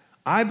that,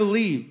 I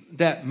believe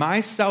that my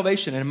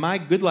salvation and my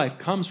good life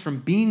comes from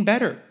being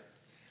better.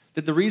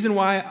 That the reason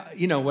why,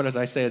 what as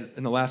I said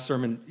in the last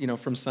sermon,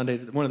 from Sunday,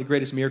 that one of the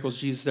greatest miracles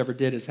Jesus ever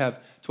did is have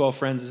 12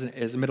 friends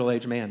as a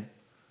middle-aged man.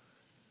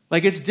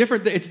 Like it's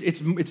different,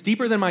 it's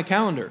deeper than my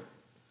calendar.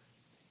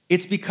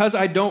 It's because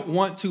I don't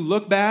want to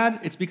look bad.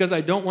 It's because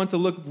I don't want to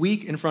look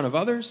weak in front of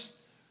others.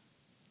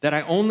 That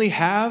I only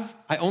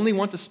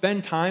want to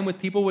spend time with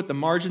people with the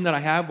margin that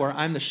I have where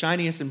I'm the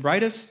shiniest and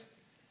brightest.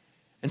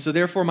 And so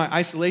therefore my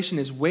isolation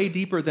is way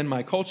deeper than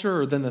my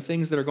culture or than the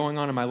things that are going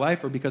on in my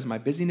life, or because of my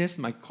busyness.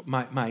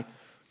 My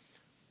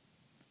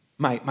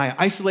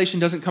isolation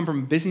doesn't come from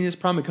a busyness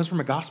problem, it comes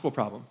from a gospel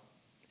problem.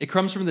 It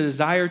comes from the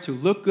desire to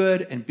look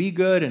good and be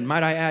good, and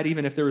might I add,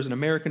 even if there was an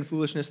American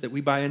foolishness that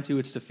we buy into,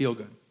 it's to feel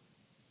good.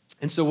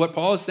 And so what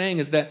Paul is saying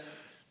is that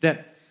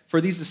for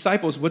these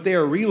disciples, what they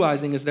are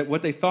realizing is that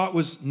what they thought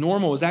was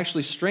normal was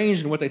actually strange,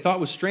 and what they thought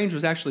was strange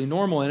was actually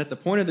normal. And at the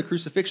point of the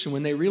crucifixion,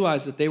 when they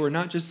realized that they were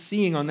not just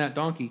seeing on that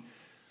donkey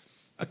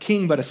a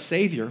king, but a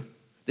savior,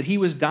 that he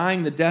was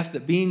dying the death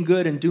that being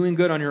good and doing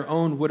good on your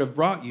own would have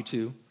brought you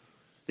to,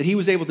 that he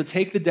was able to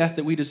take the death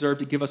that we deserve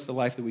to give us the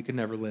life that we could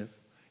never live.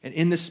 And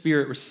in the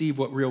Spirit, receive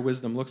what real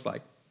wisdom looks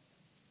like.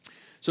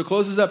 So it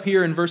closes up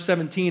here in verse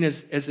 17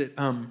 as it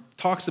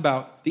talks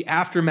about the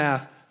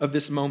aftermath of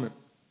this moment.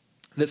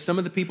 That some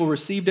of the people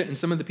received it and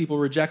some of the people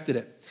rejected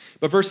it.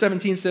 But verse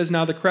 17 says,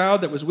 now the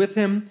crowd that was with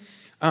him,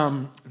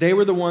 they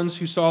were the ones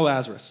who saw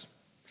Lazarus.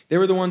 They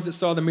were the ones that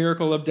saw the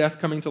miracle of death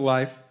coming to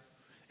life,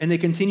 and they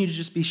continue to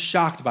just be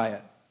shocked by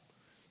it.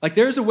 Like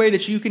there's a way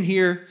that you can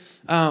hear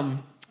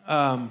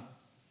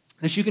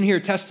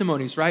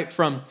testimonies, right,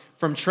 from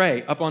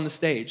Trey up on the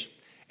stage.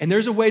 And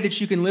there's a way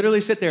that you can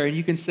literally sit there and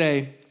you can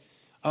say,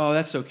 oh,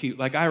 that's so cute.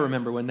 Like I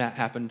remember when that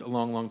happened a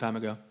long, long time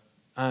ago.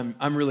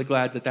 I'm really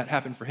glad that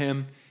happened for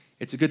him.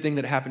 It's a good thing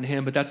that it happened to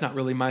him, but that's not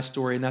really my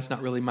story, and that's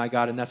not really my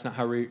God, and that's not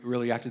how we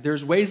really acted.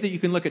 There's ways that you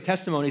can look at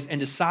testimonies and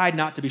decide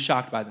not to be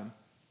shocked by them.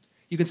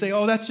 You can say,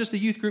 oh, that's just a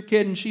youth group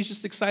kid, and she's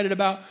just excited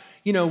about,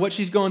 what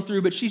she's going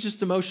through, but she's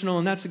just emotional,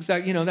 and that's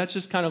that's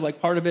just kind of like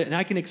part of it. And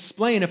I can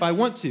explain, if I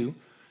want to,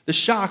 the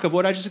shock of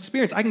what I just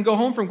experienced. I can go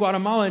home from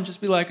Guatemala and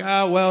just be like,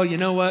 well, you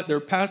know what?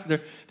 Their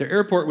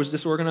airport was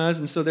disorganized,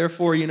 and so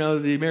therefore,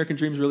 the American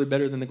dream is really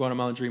better than the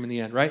Guatemalan dream in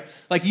the end, right?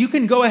 Like you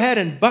can go ahead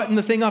and button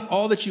the thing up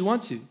all that you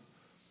want to.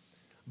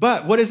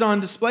 But what is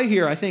on display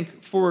here, I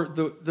think, for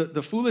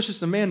the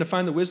foolishness of man to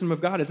find the wisdom of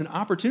God is an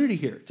opportunity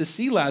here to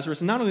see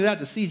Lazarus, and not only that,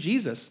 to see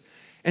Jesus,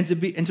 and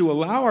to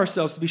allow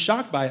ourselves to be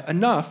shocked by it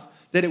enough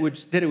that it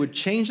would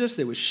change us,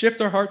 that it would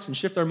shift our hearts and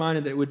shift our mind,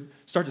 and that it would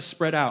start to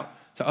spread out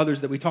to others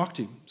that we talk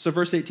to. So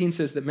verse 18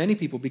 says that many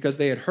people, because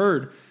they had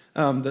heard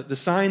the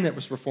sign that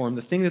was performed,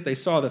 the thing that they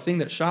saw, the thing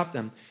that shocked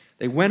them,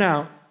 they went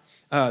out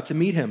to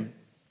meet him.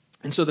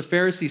 And so the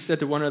Pharisees said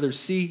to one another,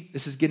 see,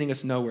 this is getting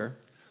us nowhere.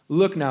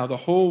 Look now, the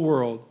whole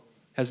world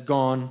has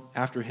gone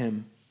after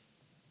him.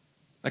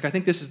 Like, I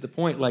think this is the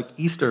point, like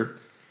Easter.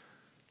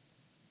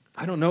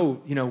 I don't know,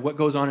 what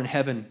goes on in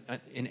heaven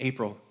in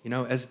April,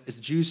 as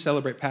Jews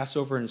celebrate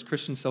Passover and as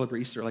Christians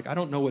celebrate Easter. Like, I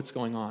don't know what's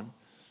going on.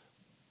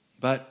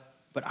 But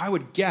I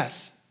would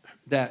guess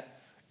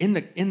that in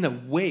the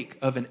wake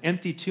of an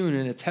empty tomb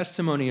and a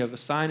testimony of a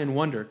sign and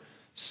wonder,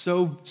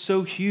 so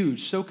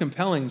huge, so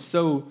compelling,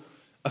 so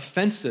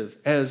offensive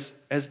as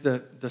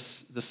the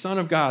Son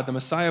of God, the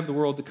Messiah of the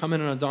world, to come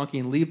in on a donkey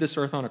and leave this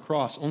earth on a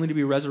cross, only to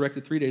be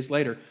resurrected 3 days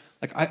later.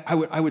 Like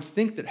I would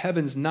think that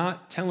heaven's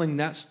not telling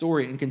that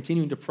story and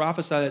continuing to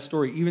prophesy that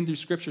story, even through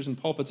scriptures and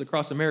pulpits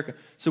across America,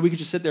 so we could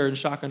just sit there in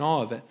shock and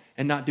awe of it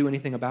and not do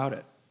anything about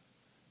it.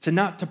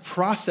 To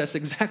process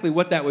exactly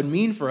what that would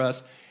mean for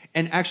us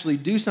and actually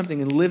do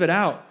something and live it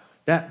out,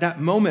 that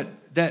moment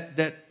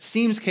that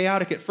seems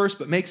chaotic at first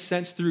but makes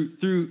sense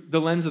through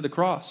the lens of the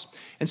cross.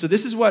 And so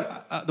this is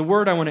what the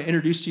word I want to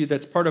introduce to you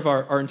that's part of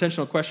our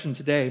intentional question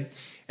today,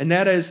 and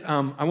that is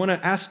I want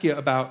to ask you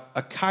about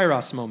a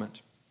kairos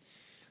moment.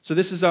 So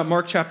this is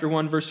Mark chapter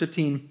 1, verse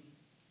 15.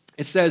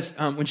 It says,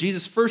 when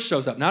Jesus first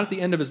shows up, not at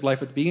the end of his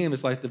life, at the beginning of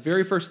his life, the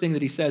very first thing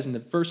that he says in the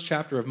first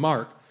chapter of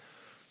Mark,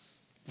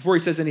 before he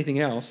says anything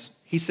else,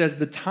 he says,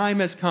 the time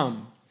has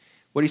come.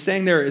 What he's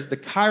saying there is the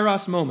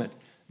kairos moment,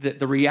 that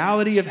the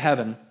reality of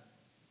heaven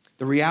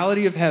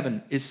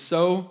is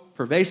so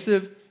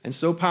pervasive and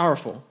so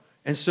powerful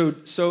and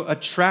so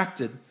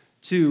attracted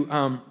to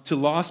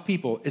lost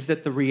people, is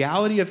that the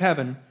reality of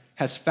heaven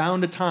has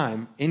found a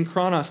time, in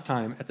Chronos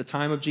time, at the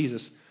time of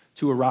Jesus,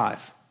 to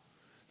arrive.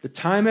 The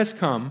time has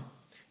come,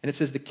 and it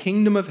says the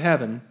kingdom of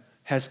heaven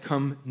has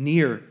come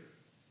near.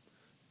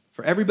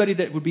 For everybody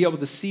that would be able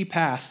to see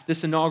past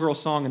this inaugural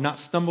song and not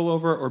stumble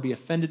over or be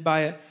offended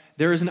by it,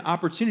 there is an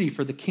opportunity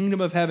for the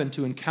kingdom of heaven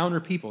to encounter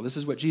people. This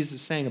is what Jesus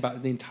is saying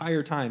about the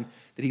entire time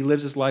that he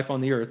lives his life on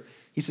the earth.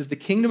 He says the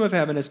kingdom of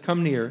heaven has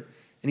come near,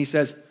 and he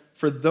says,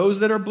 for those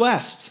that are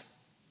blessed,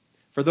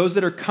 for those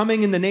that are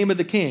coming in the name of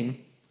the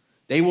King,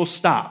 they will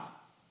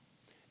stop.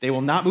 They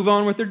will not move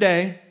on with their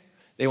day.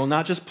 They will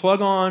not just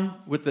plug on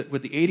with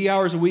the 80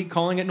 hours a week,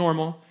 calling it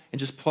normal, and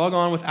just plug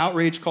on with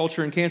outrage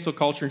culture and cancel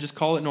culture and just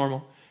call it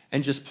normal,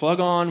 and just plug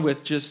on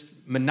with just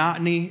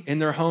monotony in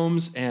their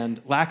homes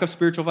and lack of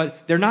spiritual life.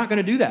 They're not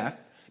going to do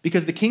that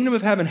because the kingdom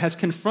of heaven has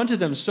confronted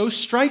them so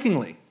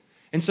strikingly,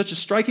 in such a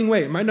striking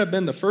way. It might not have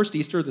been the first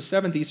Easter, the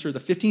seventh Easter, the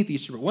 15th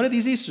Easter, but one of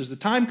these Easters, the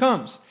time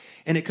comes,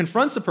 and it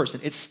confronts a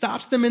person. It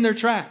stops them in their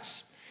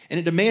tracks, and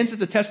it demands that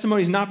the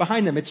testimony is not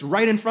behind them. It's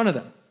right in front of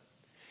them.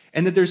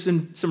 And that there's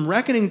some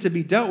reckoning to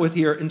be dealt with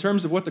here in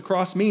terms of what the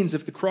cross means.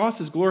 If the cross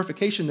is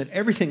glorification, then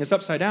everything is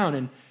upside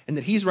down and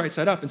that he's right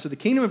side up. And so the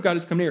kingdom of God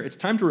has come near. It's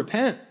time to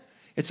repent.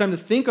 It's time to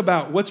think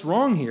about what's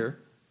wrong here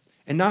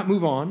and not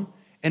move on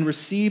and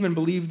receive and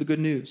believe the good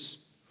news.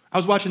 I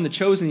was watching The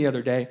Chosen the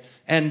other day,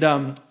 and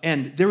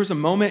there was a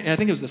moment, and I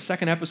think it was the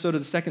second episode of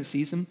the second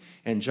season,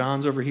 and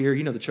John's over here,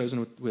 The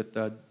Chosen with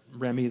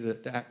Remy,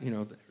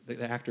 the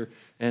actor.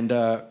 And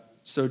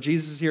so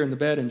Jesus is here in the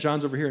bed, and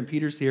John's over here, and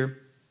Peter's here.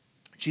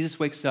 Jesus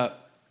wakes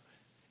up,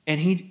 and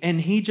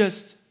he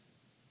just,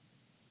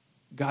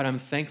 God, I'm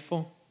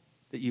thankful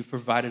that you've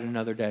provided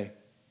another day.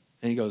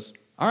 And he goes,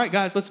 all right,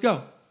 guys, let's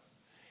go.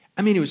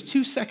 I mean, it was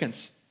 2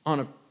 seconds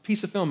on a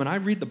piece of film, and I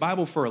read the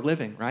Bible for a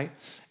living, right?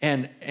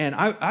 And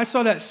I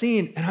saw that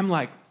scene, and I'm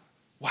like,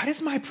 why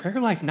does my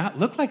prayer life not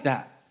look like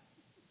that?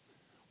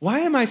 Why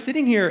am I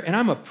sitting here, and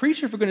I'm a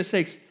preacher, for goodness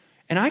sakes,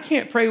 and I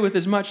can't pray with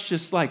as much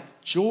just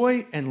like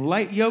joy and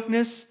light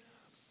yokeness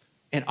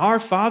and our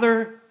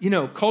Father,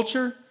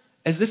 culture,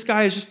 as this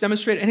guy has just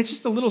demonstrated. And it's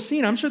just a little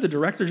scene. I'm sure the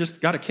director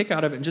just got a kick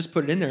out of it and just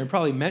put it in there and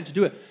probably meant to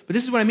do it. But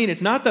this is what I mean.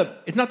 It's not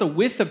the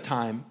width of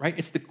time, right?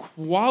 It's the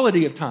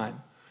quality of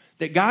time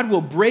that God will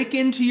break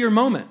into your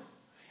moment.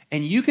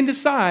 And you can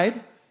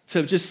decide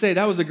to just say,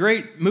 that was a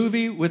great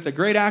movie with a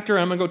great actor,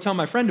 and I'm going to go tell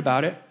my friend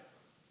about it.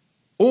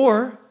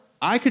 Or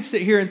I could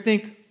sit here and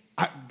think,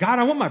 God,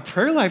 I want my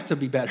prayer life to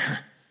be better.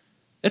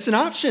 That's an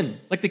option.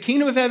 Like the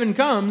kingdom of heaven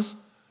comes,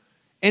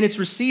 and it's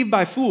received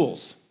by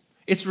fools.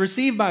 It's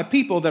received by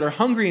people that are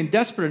hungry and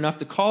desperate enough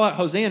to call out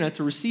Hosanna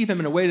to receive him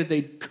in a way that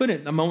they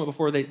couldn't a moment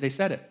before they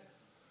said it.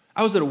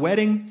 I was at a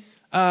wedding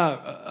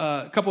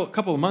a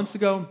couple of months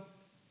ago,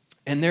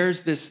 and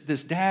there's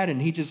this dad,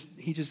 and he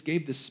just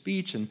gave this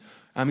speech, and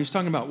he was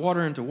talking about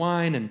water into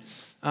wine,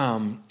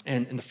 and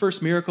the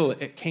first miracle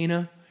at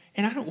Cana.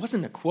 And it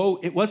wasn't a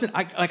quote. It wasn't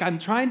I'm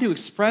trying to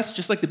express,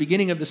 just like the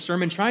beginning of the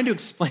sermon, trying to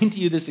explain to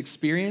you this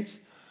experience.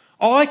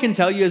 All I can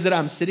tell you is that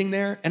I'm sitting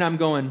there and I'm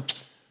going,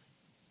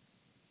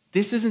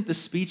 this isn't the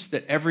speech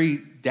that every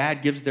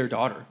dad gives their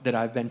daughter that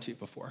I've been to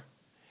before.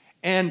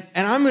 And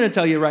I'm going to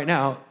tell you right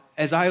now,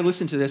 as I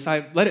listened to this,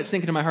 I let it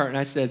sink into my heart, and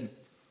I said,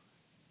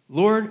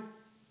 Lord,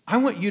 I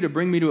want you to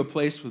bring me to a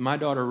place with my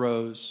daughter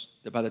Rose,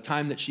 that by the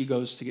time that she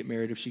goes to get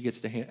married, if she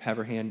gets to have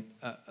her hand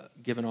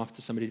given off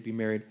to somebody to be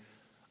married,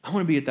 I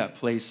want to be at that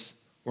place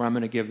where I'm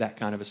going to give that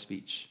kind of a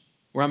speech,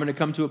 where I'm going to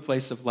come to a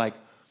place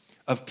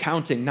of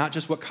counting, not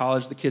just what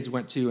college the kids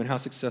went to and how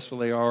successful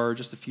they are, or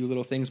just a few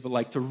little things,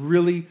 but to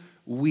really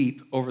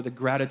weep over the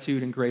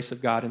gratitude and grace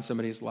of God in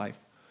somebody's life.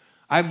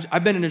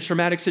 I've been in a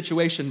traumatic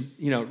situation,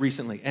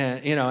 recently,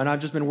 and I've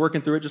just been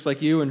working through it just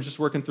like you, and just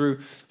working through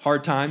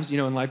hard times,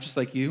 in life just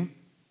like you.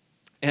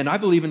 And I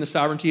believe in the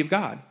sovereignty of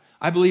God.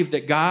 I believe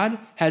that God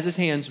has his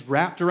hands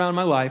wrapped around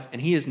my life,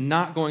 and he is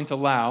not going to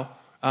allow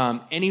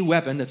any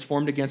weapon that's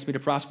formed against me to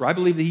prosper. I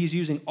believe that he's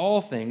using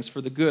all things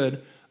for the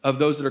good of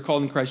those that are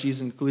called in Christ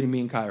Jesus, including me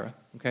and Kyra,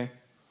 okay?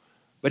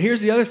 But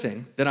here's the other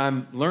thing that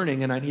I'm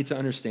learning and I need to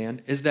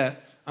understand is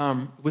that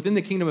within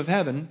the kingdom of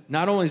heaven,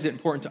 not only is it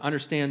important to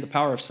understand the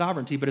power of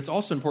sovereignty, but it's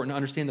also important to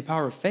understand the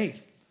power of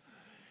faith.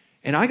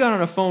 And I got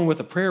on a phone with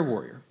a prayer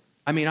warrior.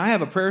 I mean, I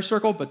have a prayer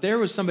circle, but there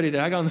was somebody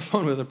that I got on the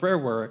phone with, a prayer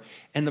warrior,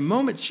 and the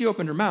moment she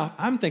opened her mouth,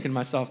 I'm thinking to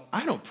myself,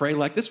 I don't pray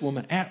like this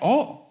woman at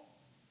all.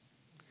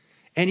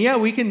 And yeah,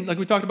 we can, like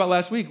we talked about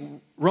last week,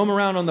 roam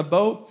around on the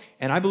boat,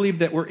 and I believe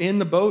that we're in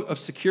the boat of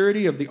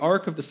security of the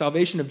ark of the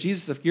salvation of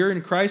Jesus. If you're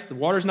in Christ, the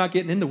water's not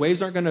getting in, the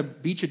waves aren't going to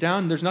beat you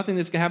down, there's nothing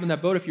that's going to happen in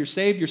that boat. If you're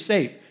saved, you're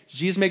safe.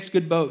 Jesus makes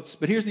good boats.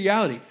 But here's the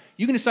reality.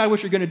 You can decide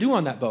what you're going to do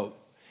on that boat.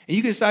 And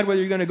you can decide whether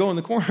you're going to go in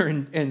the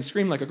corner and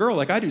scream like a girl,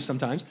 like I do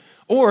sometimes,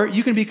 or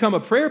you can become a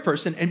prayer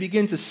person and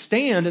begin to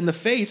stand in the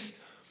face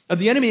of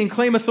the enemy and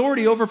claim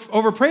authority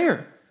over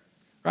prayer.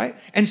 Right?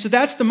 And so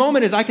that's the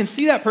moment is I can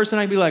see that person,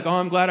 I can be like, oh,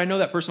 I'm glad I know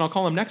that person, I'll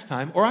call him next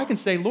time. Or I can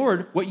say,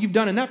 Lord, what you've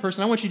done in that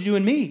person, I want you to do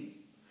in me.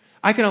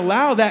 I can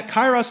allow that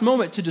kairos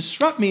moment to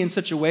disrupt me in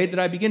such a way that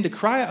I begin to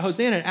cry out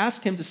Hosanna and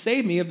ask him to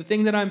save me of the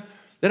thing that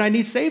I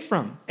need saved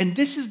from. And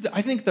this is,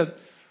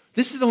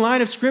 this is the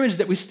line of scrimmage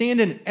that we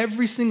stand in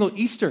every single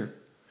Easter,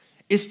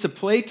 is to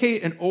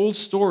placate an old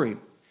story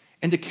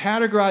and to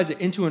categorize it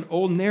into an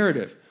old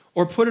narrative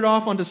or put it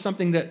off onto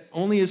something that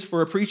only is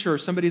for a preacher or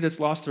somebody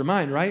that's lost their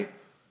mind, right?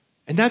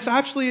 And that's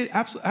absolutely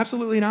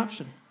an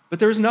option. But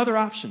there's another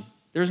option.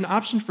 There's an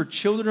option for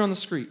children on the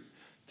street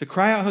to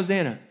cry out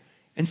Hosanna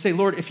and say,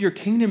 Lord, if your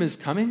kingdom is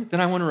coming, then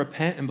I want to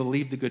repent and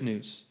believe the good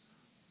news.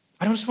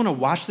 I don't just want to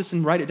watch this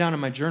and write it down in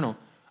my journal.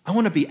 I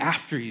want to be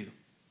after you.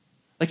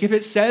 Like if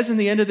it says in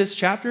the end of this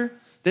chapter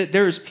that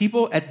there's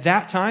people at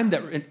that time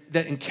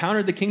that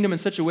encountered the kingdom in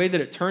such a way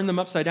that it turned them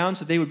upside down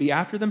so they would be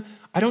after them,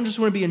 I don't just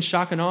want to be in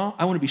shock and awe.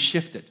 I want to be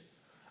shifted.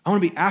 I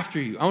want to be after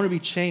you. I want to be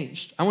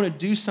changed. I want to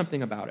do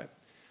something about it.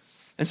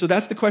 And so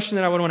that's the question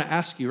that I would want to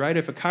ask you, right?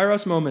 If a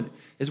kairos moment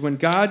is when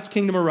God's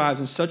kingdom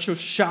arrives in such a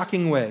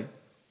shocking way,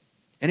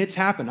 and it's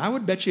happened, I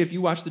would bet you if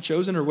you watch The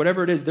Chosen or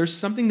whatever it is, there's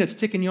something that's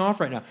ticking you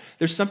off right now.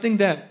 There's something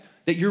that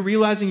you're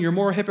realizing you're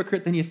more a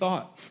hypocrite than you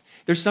thought.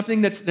 There's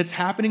something that's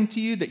happening to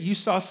you that you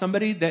saw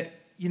somebody that,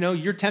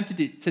 you're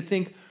tempted to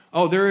think,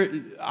 oh,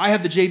 I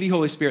have the JV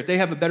Holy Spirit. They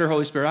have a better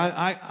Holy Spirit.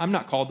 I'm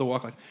not called to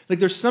walk like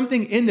there's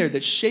something in there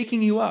that's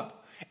shaking you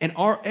up. And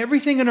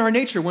everything in our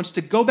nature wants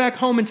to go back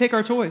home and take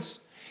our toys.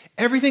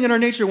 Everything in our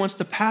nature wants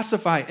to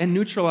pacify and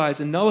neutralize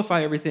and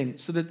nullify everything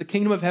so that the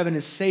kingdom of heaven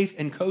is safe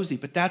and cozy,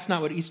 but that's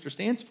not what Easter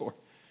stands for.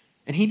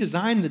 And he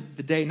designed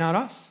the day, not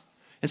us.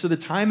 And so the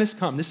time has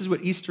come. This is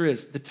what Easter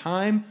is. The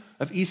time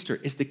of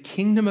Easter is the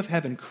kingdom of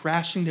heaven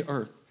crashing to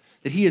earth.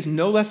 That he is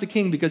no less a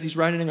king because he's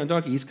riding on a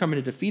donkey. He's coming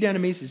to defeat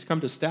enemies. He's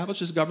come to establish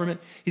his government.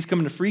 He's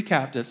coming to free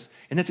captives.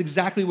 And that's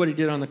exactly what he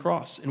did on the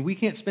cross. And we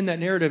can't spin that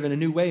narrative in a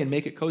new way and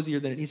make it cozier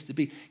than it needs to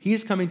be. He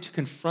is coming to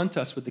confront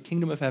us with the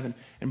kingdom of heaven.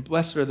 And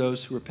blessed are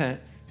those who repent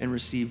and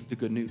receive the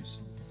good news.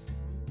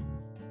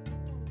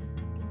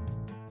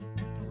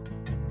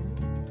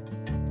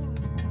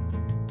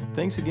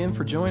 Thanks again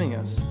for joining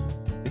us.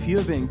 If you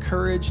have been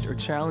encouraged or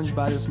challenged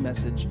by this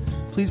message,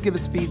 please give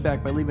us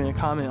feedback by leaving a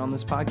comment on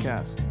this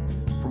podcast.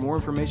 For more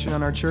information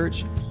on our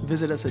church,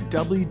 visit us at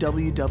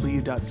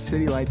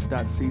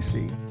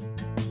www.citylights.cc.